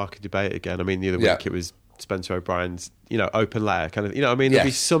it'll spark a debate again. I mean, the other week it was Spencer O'Brien's, you know, open letter kind of, you know what I mean? There'll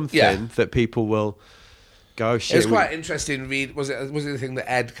be something that people will go, oh, shit. It was quite interesting. Was it the thing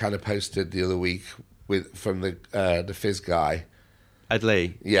that Ed kind of posted the other week from the FIS guy? Ed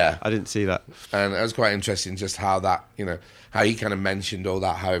Lee? Yeah. I didn't see that. And it was quite interesting just how that, you know, how he kind of mentioned all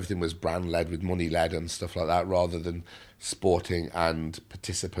that, how everything was brand-led with money-led and stuff like that, rather than sporting and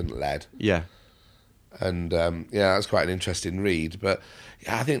participant-led. Yeah. And that's quite an interesting read. But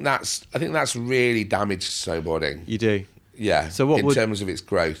yeah, I think that's really damaged snowboarding. You do? Yeah. So in terms of its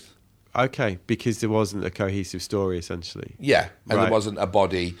growth. Okay, because there wasn't a cohesive story, essentially. Yeah, and Right. there wasn't a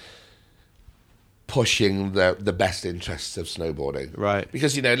body pushing the best interests of snowboarding. Right.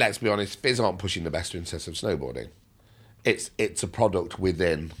 Because, you know, let's be honest, FIS aren't pushing the best interests of snowboarding. It's a product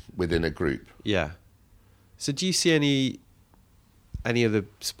within a group. Yeah. So do you see any other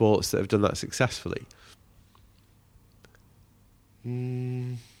sports that have done that successfully?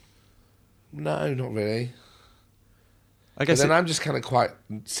 No, not really. I guess But then I'm just kind of quite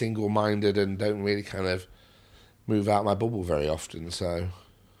single-minded and don't really kind of move out my bubble very often, so...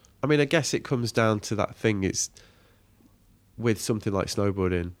 I mean, I guess it comes down to that thing. It's with something like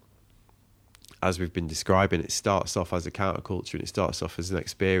snowboarding, as we've been describing, it starts off as a counterculture and it starts off as an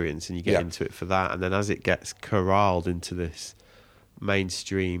experience, and you get into it for that. And then as it gets corralled into this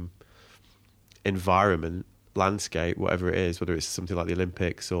mainstream environment, landscape, whatever it is, whether it's something like the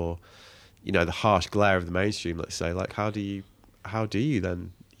Olympics or, you know, the harsh glare of the mainstream, let's say, like how do you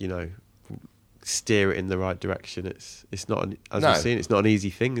then, you know, steer it in the right direction? It's not we've seen, it's not an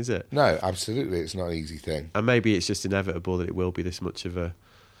easy thing, is it? No, absolutely, it's not an easy thing. And maybe it's just inevitable that it will be this much of a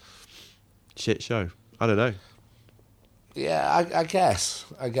shit show. I don't know. Yeah, I guess.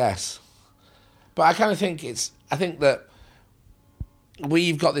 But I kind of think I think that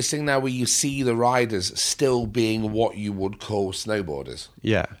we've got this thing now where you see the riders still being what you would call snowboarders.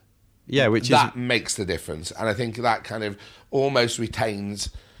 Yeah. Yeah, that makes the difference. And I think that kind of almost retains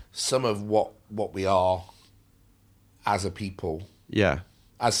some of what we are as a people. Yeah.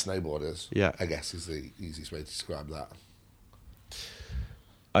 as snowboarders. Yeah. I guess is the easiest way to describe that.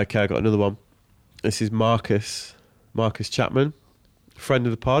 Okay, I got another one. This is Marcus Chapman, friend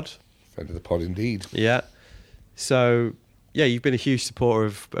of the pod. Friend of the pod, indeed. Yeah. So, yeah, you've been a huge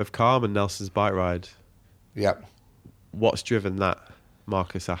supporter of Calm and Nelson's bike ride. Yep. What's driven that?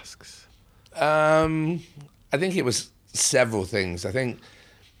 Marcus asks. I think it was several things. I think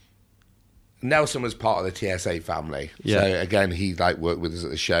Nelson was part of the TSA family. Yeah. So again, he like worked with us at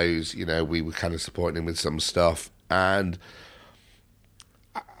the shows. You know, we were kind of supporting him with some stuff, and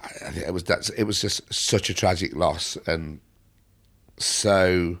I think it was just such a tragic loss and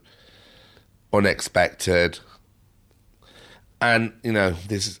so unexpected. And you know,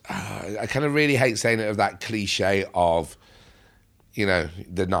 this I kind of really hate saying it, of that cliche of, you know,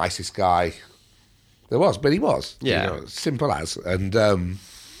 the nicest guy there was, but he was. Yeah. You know, simple as. And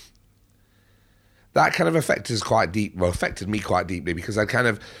that kind of affected me quite deeply, because I kind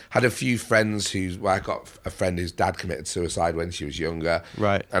of had a few friends I got a friend whose dad committed suicide when she was younger.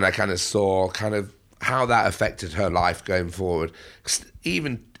 Right. And I kind of saw how that affected her life going forward,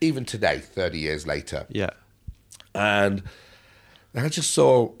 even today, 30 years later. Yeah. And I just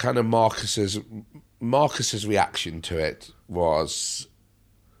saw kind of Marcus's reaction to it was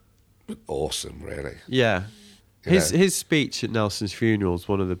awesome, really. Yeah. You know? His speech at Nelson's funeral is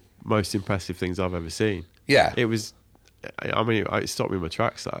one of the most impressive things I've ever seen. Yeah. It was, I mean, it stopped me in my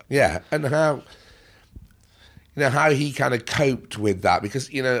tracks, that. Yeah, and how he kind of coped with that, because,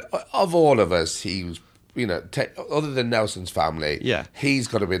 you know, of all of us, he was, you know, other than Nelson's family, Yeah. he's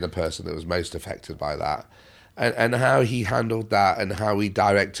got to be the person that was most affected by that. And how he handled that and how he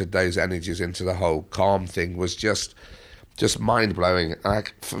directed those energies into the whole Calm thing was just mind-blowing.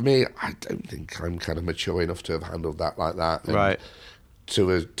 For me, I don't think I'm kind of mature enough to have handled that like that. And Right. To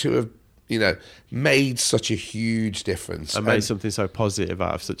have, you know, made such a huge difference. And made something so positive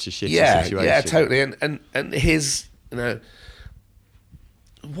out of such a shitty situation. Yeah, totally. And his, you know,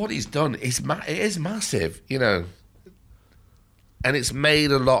 what he's done it is massive, you know. And it's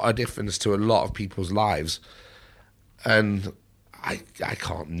made a lot of difference to a lot of people's lives. And I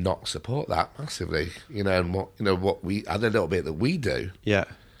can't not support that massively, you know. And what we other little bit that we do, Yeah.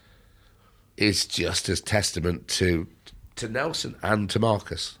 is just as testament to Nelson and to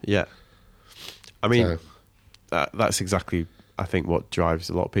Marcus. Yeah. I mean, So- that's exactly, I think, what drives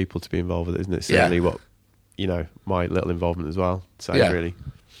a lot of people to be involved with it, isn't it? Certainly what, you know, my little involvement as well. So, Yeah. really.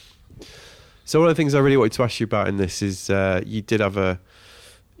 So, one of the things I really wanted to ask you about in this is you did have a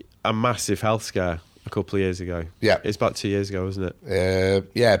massive health scare a couple of years ago. Yeah. It's about 2 years ago, wasn't it?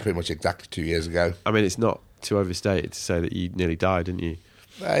 Yeah, pretty much exactly 2 years ago. I mean, it's not too overstated to say that you nearly died, didn't you?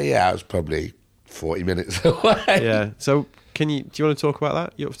 Yeah, I was probably 40 minutes away. Yeah. So, do you want to talk about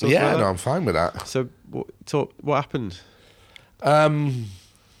that? You up to talk Yeah, about no, that? I'm fine with that. So, what happened?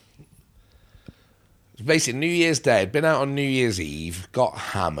 Basically, New Year's Day, I'd been out on New Year's Eve, got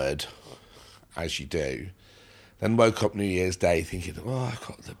hammered, as you do, then woke up New Year's Day thinking, I've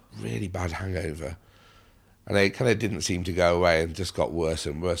got the really bad hangover. And it kind of didn't seem to go away and just got worse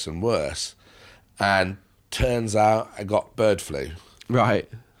and worse and worse. And turns out I got bird flu. Right.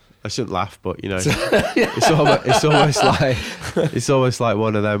 I shouldn't laugh, but, you know, it's almost like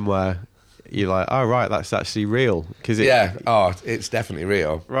one of them where you're like, oh, right, that's actually real. It's definitely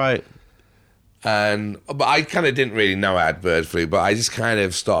real. Right. But I kind of didn't really know I had bird flu, but I just kind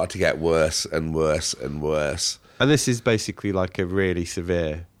of started to get worse and worse and worse. And this is basically like a really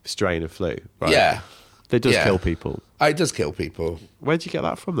severe strain of flu, right? Yeah. That does Yeah. kill people. It does kill people. Where'd you get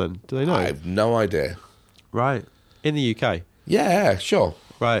that from then? Do they know? I have no idea. Right. In the UK? Yeah, sure.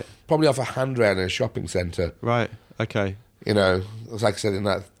 Right. Probably off a handrail in a shopping centre. Right. Okay. You know, it's like I said in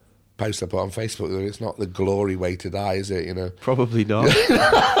that post I put on Facebook, it's not the glory way to die, is it? You know, Probably not.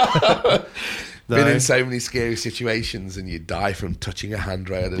 been in so many scary situations, and you die from touching a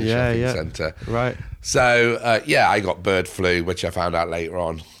handrail in a shopping centre. Right. So I got bird flu, which I found out later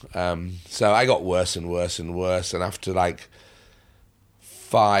on. So I got worse and worse and worse, and after like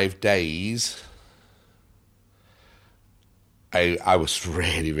 5 days, I was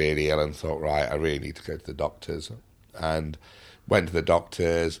really, really ill and thought, right, I really need to go to the doctors. And went to the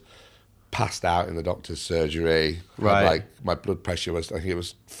doctors, passed out in the doctor's surgery. Right. Like my blood pressure was, I think it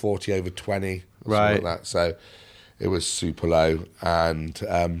was 40/20, or Right. something like that. So it was super low,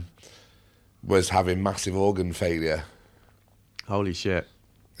 and was having massive organ failure. Holy shit.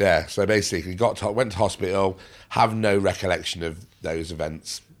 Yeah, so basically went to hospital, have no recollection of those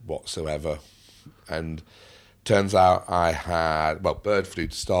events whatsoever. And turns out I had, bird flu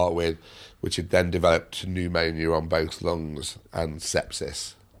to start with, which had then developed to pneumonia on both lungs and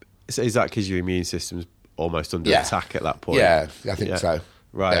sepsis. So is that because your immune system's almost under Yeah. attack at that point? Yeah, I think so.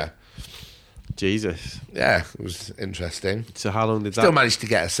 Right. Yeah. Jesus. Yeah, it was interesting. So how long did that? Still managed to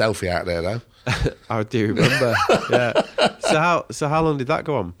get a selfie out there though. I do remember. Yeah. So how long did that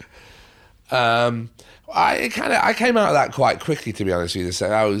go on? I came out of that quite quickly, to be honest with you. So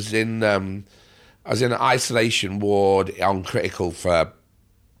I was in an isolation ward on critical for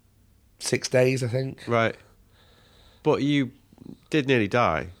 6 days, I think. Right. But you did nearly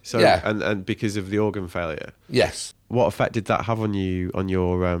die. So Yeah. and because of the organ failure. Yes. What effect did that have on you, on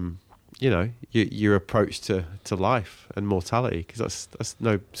your your approach to life and mortality? Because that's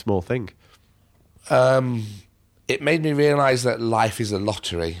no small thing. It made me realise that life is a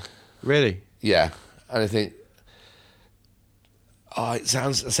lottery. Really? Yeah, and I think, it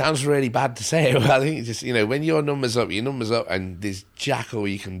sounds really bad to say, but I think it's just, when your number's up, and there's jack all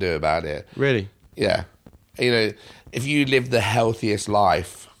you can do about it. Really? Yeah, if you live the healthiest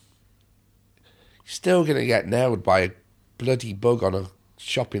life, you're still going to get nailed by a bloody bug on a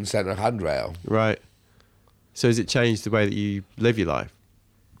shopping centre handrail. Right. So has it changed the way that you live your life?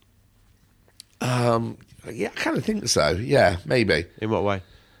 Yeah, I kind of think so. Yeah, maybe. In what way?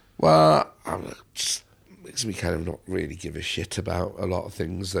 Well, it just makes me kind of not really give a shit about a lot of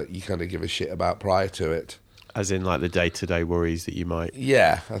things that you kind of give a shit about prior to it. As in, like, the day-to-day worries that you might...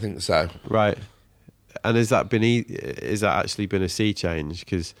 Yeah, I think so. Right. And has that actually been a sea change?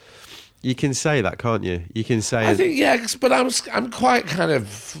 Because you can say that, can't you? You can say... I think, yeah, but I'm quite kind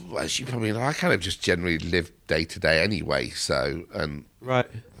of... As you probably know, I kind of just generally live day-to-day anyway, so... And right.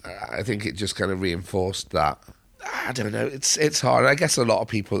 I think it just kind of reinforced that. I don't know. It's hard. I guess a lot of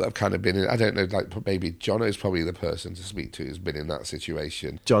people that have kind of been in... I don't know, like maybe Jono's probably the person to speak to who's been in that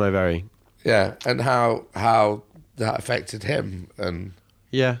situation. John O'Verry. Yeah, and how that affected him. And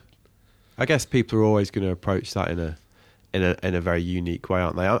yeah, I guess people are always going to approach that in a very unique way,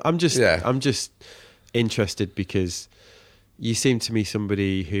 aren't they? I'm just interested because you seem to me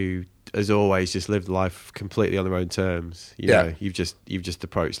somebody who has always just lived life completely on their own terms. You know, you've just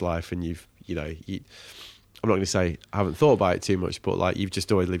approached life, and I'm not going to say I haven't thought about it too much, but like you've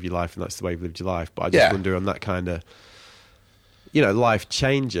just always lived your life, and that's the way you've lived your life. But I just wonder on that kind of, life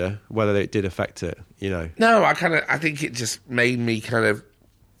changer, whether it did affect it. No, I think it just made me kind of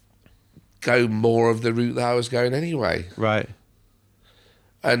go more of the route that I was going anyway. Right.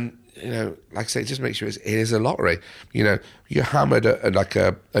 And like I say, it just makes sure it is a lottery. You're hammered at like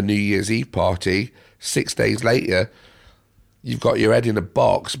a New Year's Eve party. 6 days later, you've got your head in a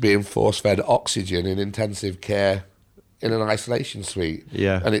box being force-fed oxygen in intensive care in an isolation suite.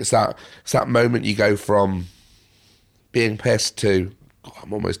 Yeah. And it's that moment you go from being pissed to,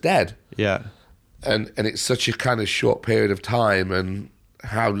 I'm almost dead. Yeah. And it's such a kind of short period of time, and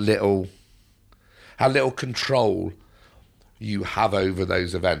how little control you have over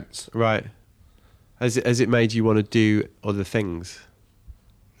those events. Right. Has it made you want to do other things?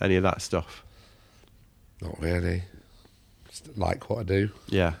 Any of that stuff? Not really. Just like what I do.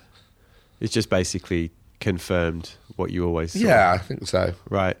 Yeah. It's just basically confirmed what you always thought. Yeah, I think so.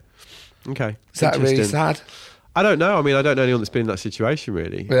 Right. Okay. Is that really sad? I don't know. I mean, I don't know anyone that's been in that situation,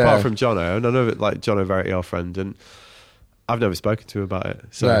 really. Yeah. Apart from Jono. And I know that, like, Jono Verity, our friend, and I've never spoken to him about it.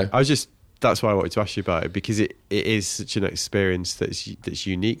 So No. that's why I wanted to ask you about it, because it is such an experience that's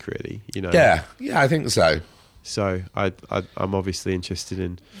unique, really. Yeah, I think so. So I'm obviously interested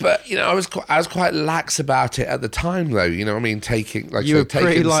in. But I was quite lax about it at the time, though. I mean, taking you were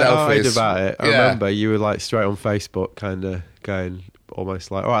pretty light-hearted selfies about it. I remember you were like straight on Facebook, kind of going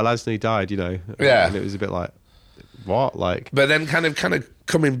almost like, "All right, Lasney died," Yeah, and it was a bit like, what, like. But then, kind of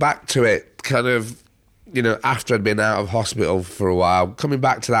coming back to it, kind of. After I'd been out of hospital for a while, coming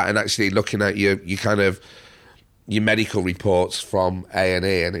back to that and actually looking at your medical reports from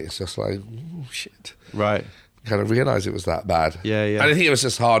A&E, and it's just like, oh, shit. Right. Kind of realised it was that bad. Yeah. And I think it was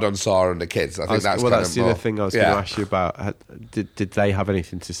just hard on Sarah and the kids. I think that's the other thing I was going to ask you about. Did they have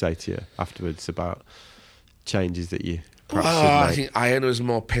anything to say to you afterwards about changes that you perhaps should make? I think Ian was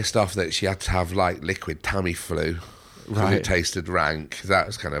more pissed off that she had to have like liquid Tamiflu because it tasted rank. That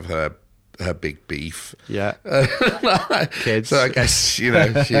was kind of her big beef. Yeah. Kids. So I guess, she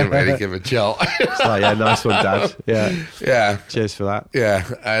didn't really give a jolt. It's like, yeah, nice one, Dad. Yeah. Yeah. Cheers for that. Yeah.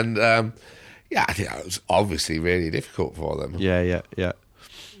 And, I think that was obviously really difficult for them. Yeah.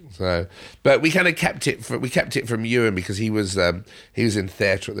 So, but we kind of kept it from Ewan because he was in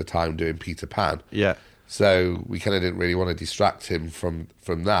theatre at the time doing Peter Pan. Yeah. So we kind of didn't really want to distract him from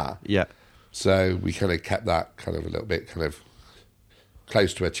that. Yeah. So we kind of kept that kind of a little bit kind of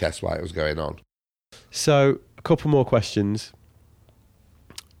close to her chest while it was going on. So a couple more questions.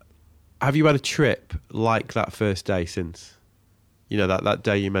 Have you had a trip like that first day since? That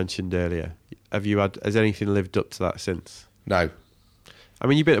day you mentioned earlier. Has anything lived up to that since? No. I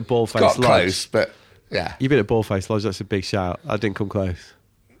mean, you've been at Ballface Got Lodge. close, but yeah. You've been at Ballface Lodge. That's a big shout. I didn't come close.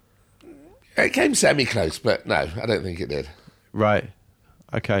 It came semi-close, but no, I don't think it did. Right.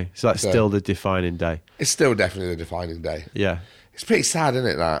 Okay. So that's still the defining day. It's still definitely the defining day. Yeah. It's pretty sad, isn't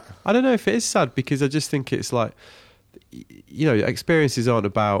it, that? I don't know if it is sad because I just think it's like, you know, experiences aren't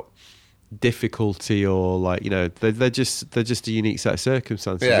about difficulty or like, you know, they're just a unique set of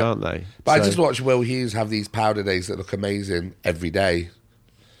circumstances, aren't they? But I just watch Will Hughes have these powder days that look amazing every day.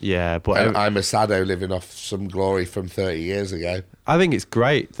 Yeah, but And I'm a saddo living off some glory from 30 years ago. I think it's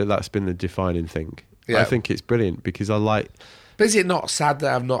great that that's been the defining thing. Yeah. I think it's brilliant because I like... But is it not sad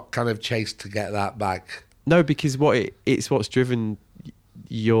that I've not kind of chased to get that back? No, because it's what's driven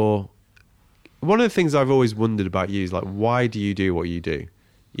your... One of the things I've always wondered about you is like, why do you do what you do?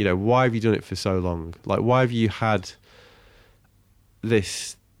 You know, why have you done it for so long? Like, why have you had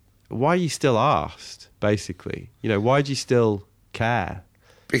this... Why are you still arsed, basically? You know, why do you still care?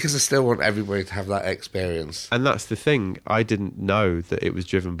 Because I still want everybody to have that experience. And that's the thing. I didn't know that it was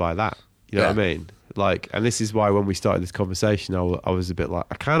driven by that. You know what I mean? Like, and this is why when we started this conversation, I was a bit like,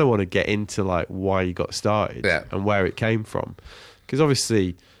 I kind of want to get into like why you got started and where it came from. Because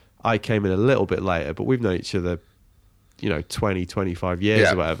obviously I came in a little bit later, but we've known each other, you know, 20, 25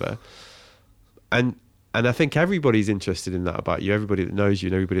 years or whatever. And I think everybody's interested in that about you. Everybody that knows you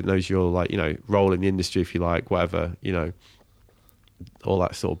and everybody that knows your, like, you know, role in the industry, if you like, whatever, you know, all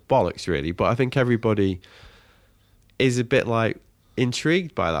that sort of bollocks, really. But I think everybody is a bit like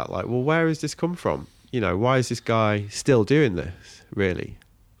intrigued by that. Like, well, where has this come from? You know, why is this guy still doing this, really?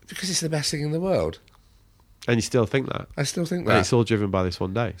 Because it's the best thing in the world. And you still think that? I still think that. And it's all driven by this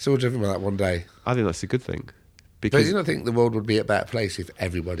one day. It's all driven by that one day. I think that's a good thing. But do you not think the world would be a better place if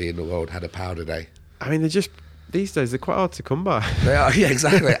everybody in the world had a powder day? I mean, they're just... These days, they're quite hard to come by. They are, yeah,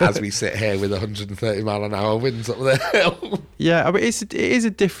 exactly. As we sit here with 130 mile an hour winds up the hill. Yeah, I mean, it is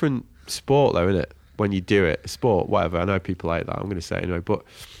a different sport, though, isn't it? When you do it, sport, whatever. I know people like that. I'm going to say it anyway, but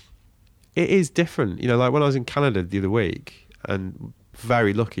it is different. You know, like when I was in Canada the other week, and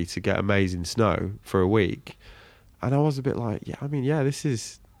very lucky to get amazing snow for a week, and I was a bit like, yeah, I mean, yeah, this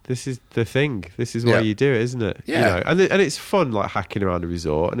is the thing. This is why you do it, isn't it? Yeah. You know, and it's fun, like hacking around a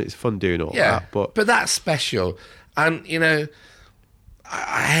resort, and it's fun doing all that. But that's special. And, you know,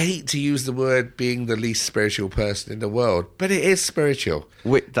 I hate to use the word being the least spiritual person in the world, but it is spiritual.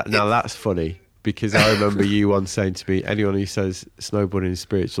 Now that's funny, because I remember you once saying to me, anyone who says snowboarding is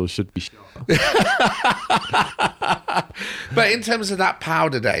spiritual should be shot. But in terms of that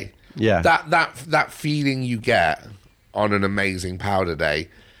powder day, that feeling you get on an amazing powder day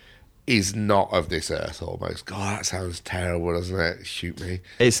is not of this earth almost. God, that sounds terrible, doesn't it? Shoot me.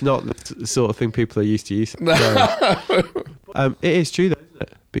 It's not the sort of thing people are used to using. No. It is true, though, isn't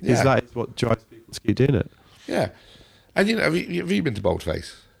it? Because that is what drives people to keep doing it. Yeah. And, you know, have you been to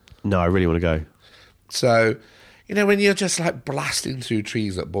Boldface? No, I really want to go. So, you know, when you're just like blasting through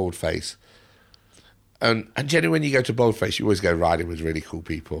trees at Boldface, and generally when you go to Boldface, you always go riding with really cool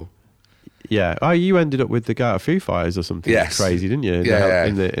people. Yeah. Oh, you ended up with the guy at Foo Fighters or something crazy, didn't you?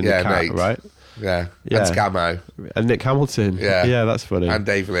 In the cat, Nate. right? Yeah. Yeah. And Scammo. And Nick Hamilton. Yeah. Yeah, that's funny. And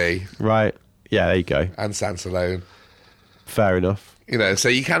Dave Lee. Right. Yeah, there you go. And Sansalone. Fair enough. You know, so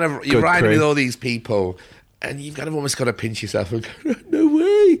you're Good riding crew. with all these people, and you've kind of almost got to pinch yourself and go, no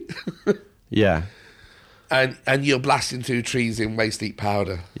way. Yeah. And you're blasting through trees in waist deep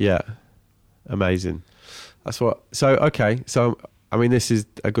powder. Yeah. Amazing. That's what... So, okay. So, I mean, this is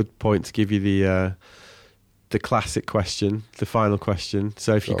a good point to give you the classic question, the final question.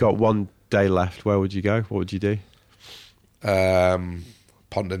 So if you've got one day left, where would you go? What would you do?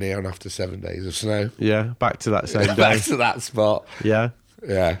 Pondoneon after 7 days of snow. Yeah, back to that same day. Back to that spot. Yeah.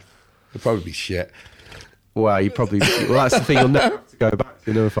 Yeah. It'd probably be shit. Well, you probably... Well, that's the thing. You'll never have to go back.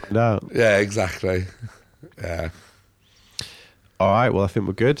 You'll never find out. Yeah, exactly. Yeah. All right. Well, I think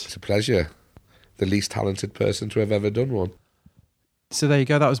we're good. It's a pleasure. The least talented person to have ever done one. So there you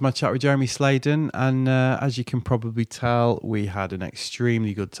go. That was my chat with Jeremy Sladen. And as you can probably tell, we had an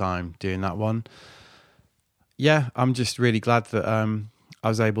extremely good time doing that one. Yeah, I'm just really glad that I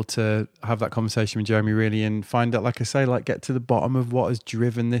was able to have that conversation with Jeremy, really, and find out, like I say, like get to the bottom of what has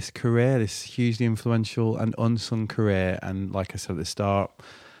driven this career, this hugely influential and unsung career. And like I said at the start,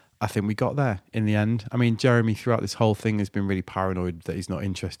 I think we got there in the end. I mean, Jeremy throughout this whole thing has been really paranoid that he's not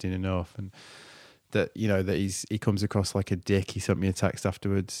interesting enough, and that, you know, that he comes across like a dick. He sent me a text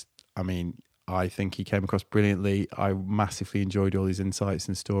afterwards. I mean, I think he came across brilliantly. I massively enjoyed all his insights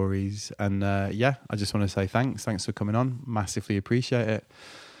and stories. And yeah, I just want to say thanks. Thanks for coming on. Massively appreciate it.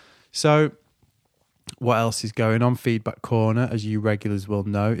 So what else is going on? Feedback Corner, as you regulars will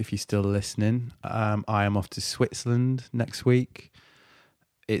know, if you're still listening. I am off to Switzerland next week.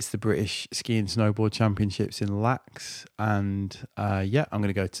 it's the British Ski and Snowboard Championships in Lax. And yeah, I'm going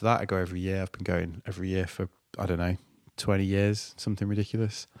to go to that. I go every year. I've been going every year for, I don't know, 20 years, something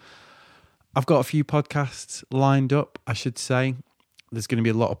ridiculous. I've got a few podcasts lined up, I should say. There's going to be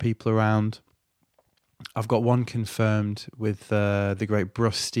a lot of people around. I've got one confirmed with the great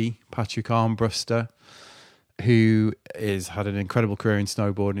Brusty, Patrick Armbruster, who has had an incredible career in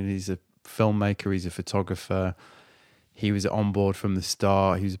snowboarding. He's a filmmaker, he's a photographer. He was on board from the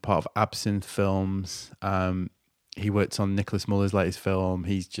start. He was a part of Absinthe Films. He worked on Nicholas Muller's latest film.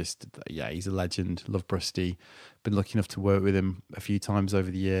 He's just, yeah, he's a legend. Love Brusty. Been lucky enough to work with him a few times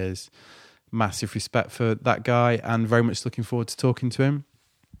over the years. Massive respect for that guy and very much looking forward to talking to him.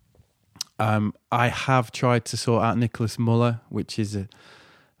 I have tried to sort out Nicholas Muller, which is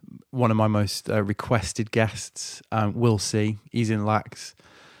one of my most requested guests. We'll see. He's in Lax.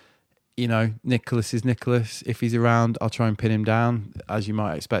 You know, Nicholas is Nicholas. If he's around, I'll try and pin him down. As you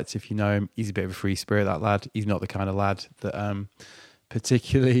might expect if you know him, he's a bit of a free spirit, that lad. He's not the kind of lad that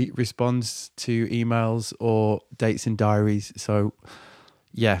particularly responds to emails or dates in diaries. So,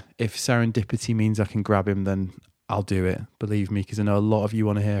 yeah, if serendipity means I can grab him, then I'll do it. Believe me, because I know a lot of you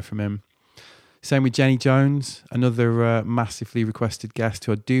want to hear from him. Same with Jenny Jones, another massively requested guest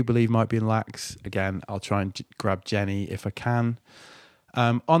who I do believe might be in Lax. Again, I'll try and grab Jenny if I can.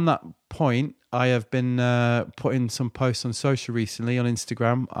 On that point, I have been putting some posts on social recently on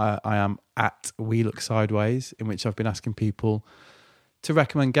Instagram. I am at We Look Sideways, in which I've been asking people to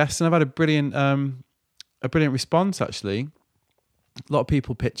recommend guests, and I've had a brilliant response actually. A lot of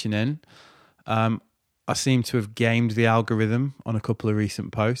people pitching in. I seem to have gamed the algorithm on a couple of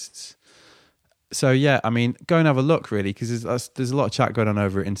recent posts. So yeah, I mean, go and have a look really, because there's a lot of chat going on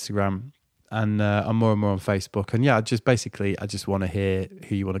over at Instagram. And I'm more and more on Facebook. And yeah, I just want to hear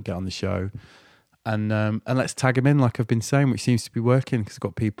who you want to get on the show. And let's tag them in like I've been saying, which seems to be working because I've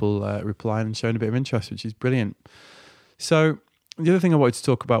got people replying and showing a bit of interest, which is brilliant. So the other thing I wanted to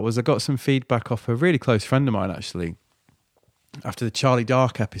talk about was I got some feedback off a really close friend of mine, actually, after the Charlie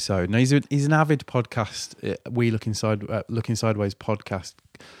Dark episode. Now, he's an avid podcast, Looking Sideways podcast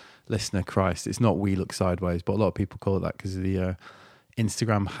listener. Christ, it's not We Look Sideways, but a lot of people call it that because of the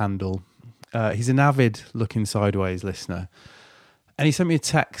Instagram handle. He's an avid Looking Sideways listener. And he sent me a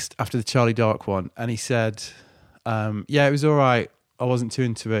text after the Charlie Dark one. And he said, yeah, it was all right. I wasn't too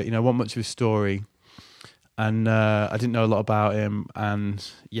into it. You know, wasn't much of a story. And I didn't know a lot about him. And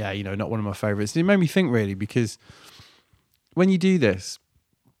yeah, you know, not one of my favourites. It made me think really, because when you do this,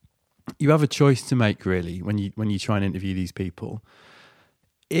 you have a choice to make really when you try and interview these people.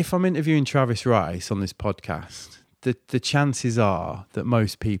 If I'm interviewing Travis Rice on this podcast, the chances are that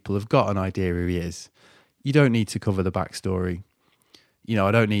most people have got an idea who he is. You don't need to cover the backstory. You know,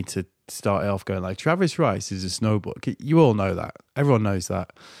 I don't need to start it off going like, Travis Rice is a snowboarder. You all know that. Everyone knows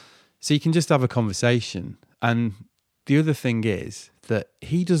that. So you can just have a conversation. And the other thing is that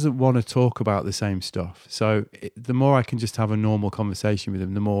he doesn't want to talk about the same stuff. So the more I can just have a normal conversation with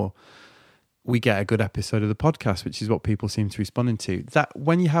him, the more we get a good episode of the podcast, which is what people seem to be responding to. That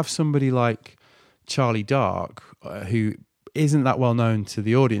when you have somebody like Charlie Dark, who isn't that well known to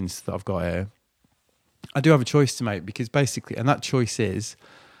the audience that I've got here, I do have a choice to make, because basically, and that choice is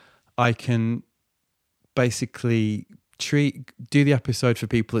I can basically do the episode for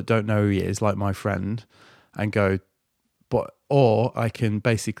people that don't know who he is, like my friend, and go, or I can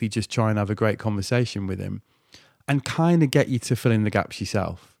basically just try and have a great conversation with him and kind of get you to fill in the gaps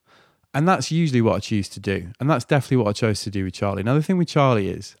yourself. And that's usually what I choose to do. And that's definitely what I chose to do with Charlie. Now, the thing with Charlie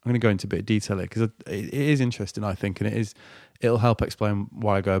is, I'm going to go into a bit of detail here because it is interesting, I think, and it'll help explain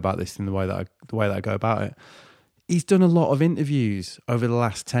why I go about this in the way that I go about it. He's done a lot of interviews over the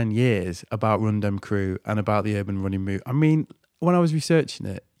last 10 years about Rundem Crew and about the urban running move. I mean, when I was researching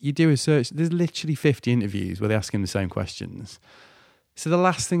it, you do a search, there's literally 50 interviews where they ask him the same questions. So the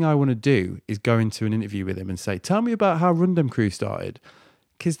last thing I want to do is go into an interview with him and say, tell me about how Rundem Crew started.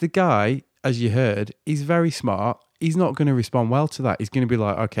 Because the guy, as you heard, he's very smart. He's not going to respond well to that. He's going to be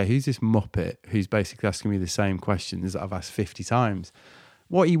like, okay, who's this muppet who's basically asking me the same questions that I've asked 50 times?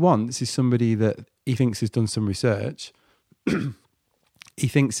 What he wants is somebody that he thinks has done some research. He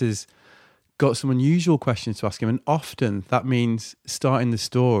thinks has got some unusual questions to ask him. And often that means starting the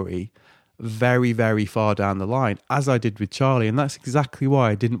story very, very far down the line, as I did with Charlie. And that's exactly why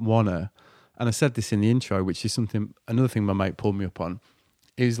I didn't want to. And I said this in the intro, which is another thing my mate pulled me up on.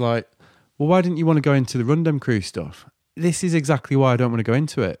 He was like, well, why didn't you want to go into the Rundem Crew stuff? This is exactly why I don't want to go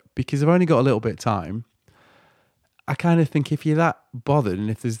into it, because I've only got a little bit of time. I kind of think if you're that bothered and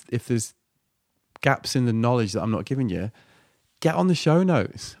if there's gaps in the knowledge that I'm not giving you, get on the show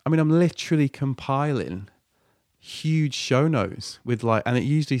notes. I mean, I'm literally compiling huge show notes with like, and it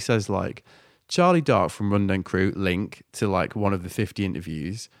usually says like Charlie Dark from Rundown Crew, link to like one of the 50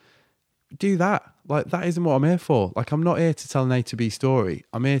 interviews. Do that. Like, that isn't what I'm here for. Like, I'm not here to tell an A to B story.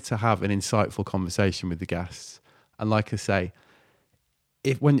 I'm here to have an insightful conversation with the guests. And like I say,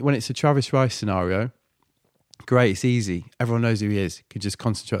 when it's a Travis Rice scenario, great, it's easy. Everyone knows who he is. Can just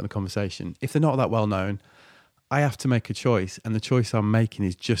concentrate on the conversation. If they're not that well known, I have to make a choice. And the choice I'm making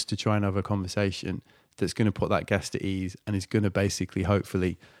is just to try and have a conversation that's going to put that guest at ease and is going to basically,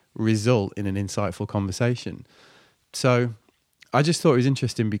 hopefully, result in an insightful conversation. So I just thought it was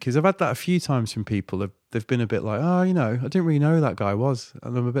interesting because I've had that a few times from people. They've been a bit like, oh, you know, I didn't really know who that guy was.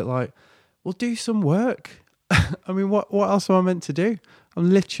 And I'm a bit like, well, do some work. I mean, what else am I meant to do? I'm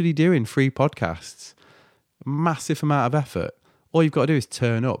literally doing 3 podcasts, massive amount of effort. All you've got to do is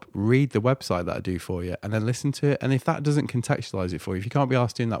turn up, read the website that I do for you, and then listen to it. And if that doesn't contextualize it for you, if you can't be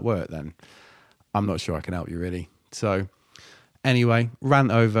asked doing that work, then I'm not sure I can help you really. So anyway,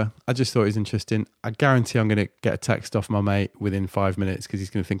 rant over. I just thought it was interesting. I guarantee I'm going to get a text off my mate within 5 minutes because he's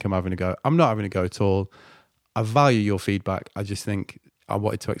going to think I'm having a go. I'm not having a go at all. I value your feedback. I just think I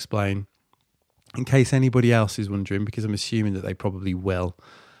wanted to explain, in case anybody else is wondering, because I'm assuming that they probably will,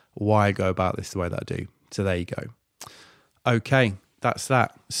 why I go about this the way that I do. So there you go. Okay, that's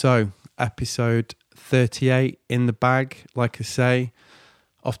that. So episode 38 in the bag, like I say.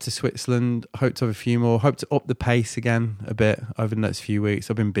 Off to Switzerland. Hope to have a few more. Hope to up the pace again a bit over the next few weeks.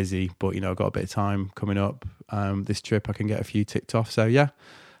 I've been busy, but, you know, I've got a bit of time coming up. This trip I can get a few ticked off. So, yeah,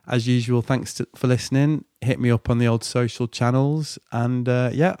 as usual, thanks for listening. Hit me up on the old social channels. And,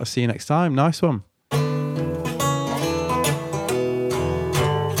 yeah, I'll see you next time. Nice one.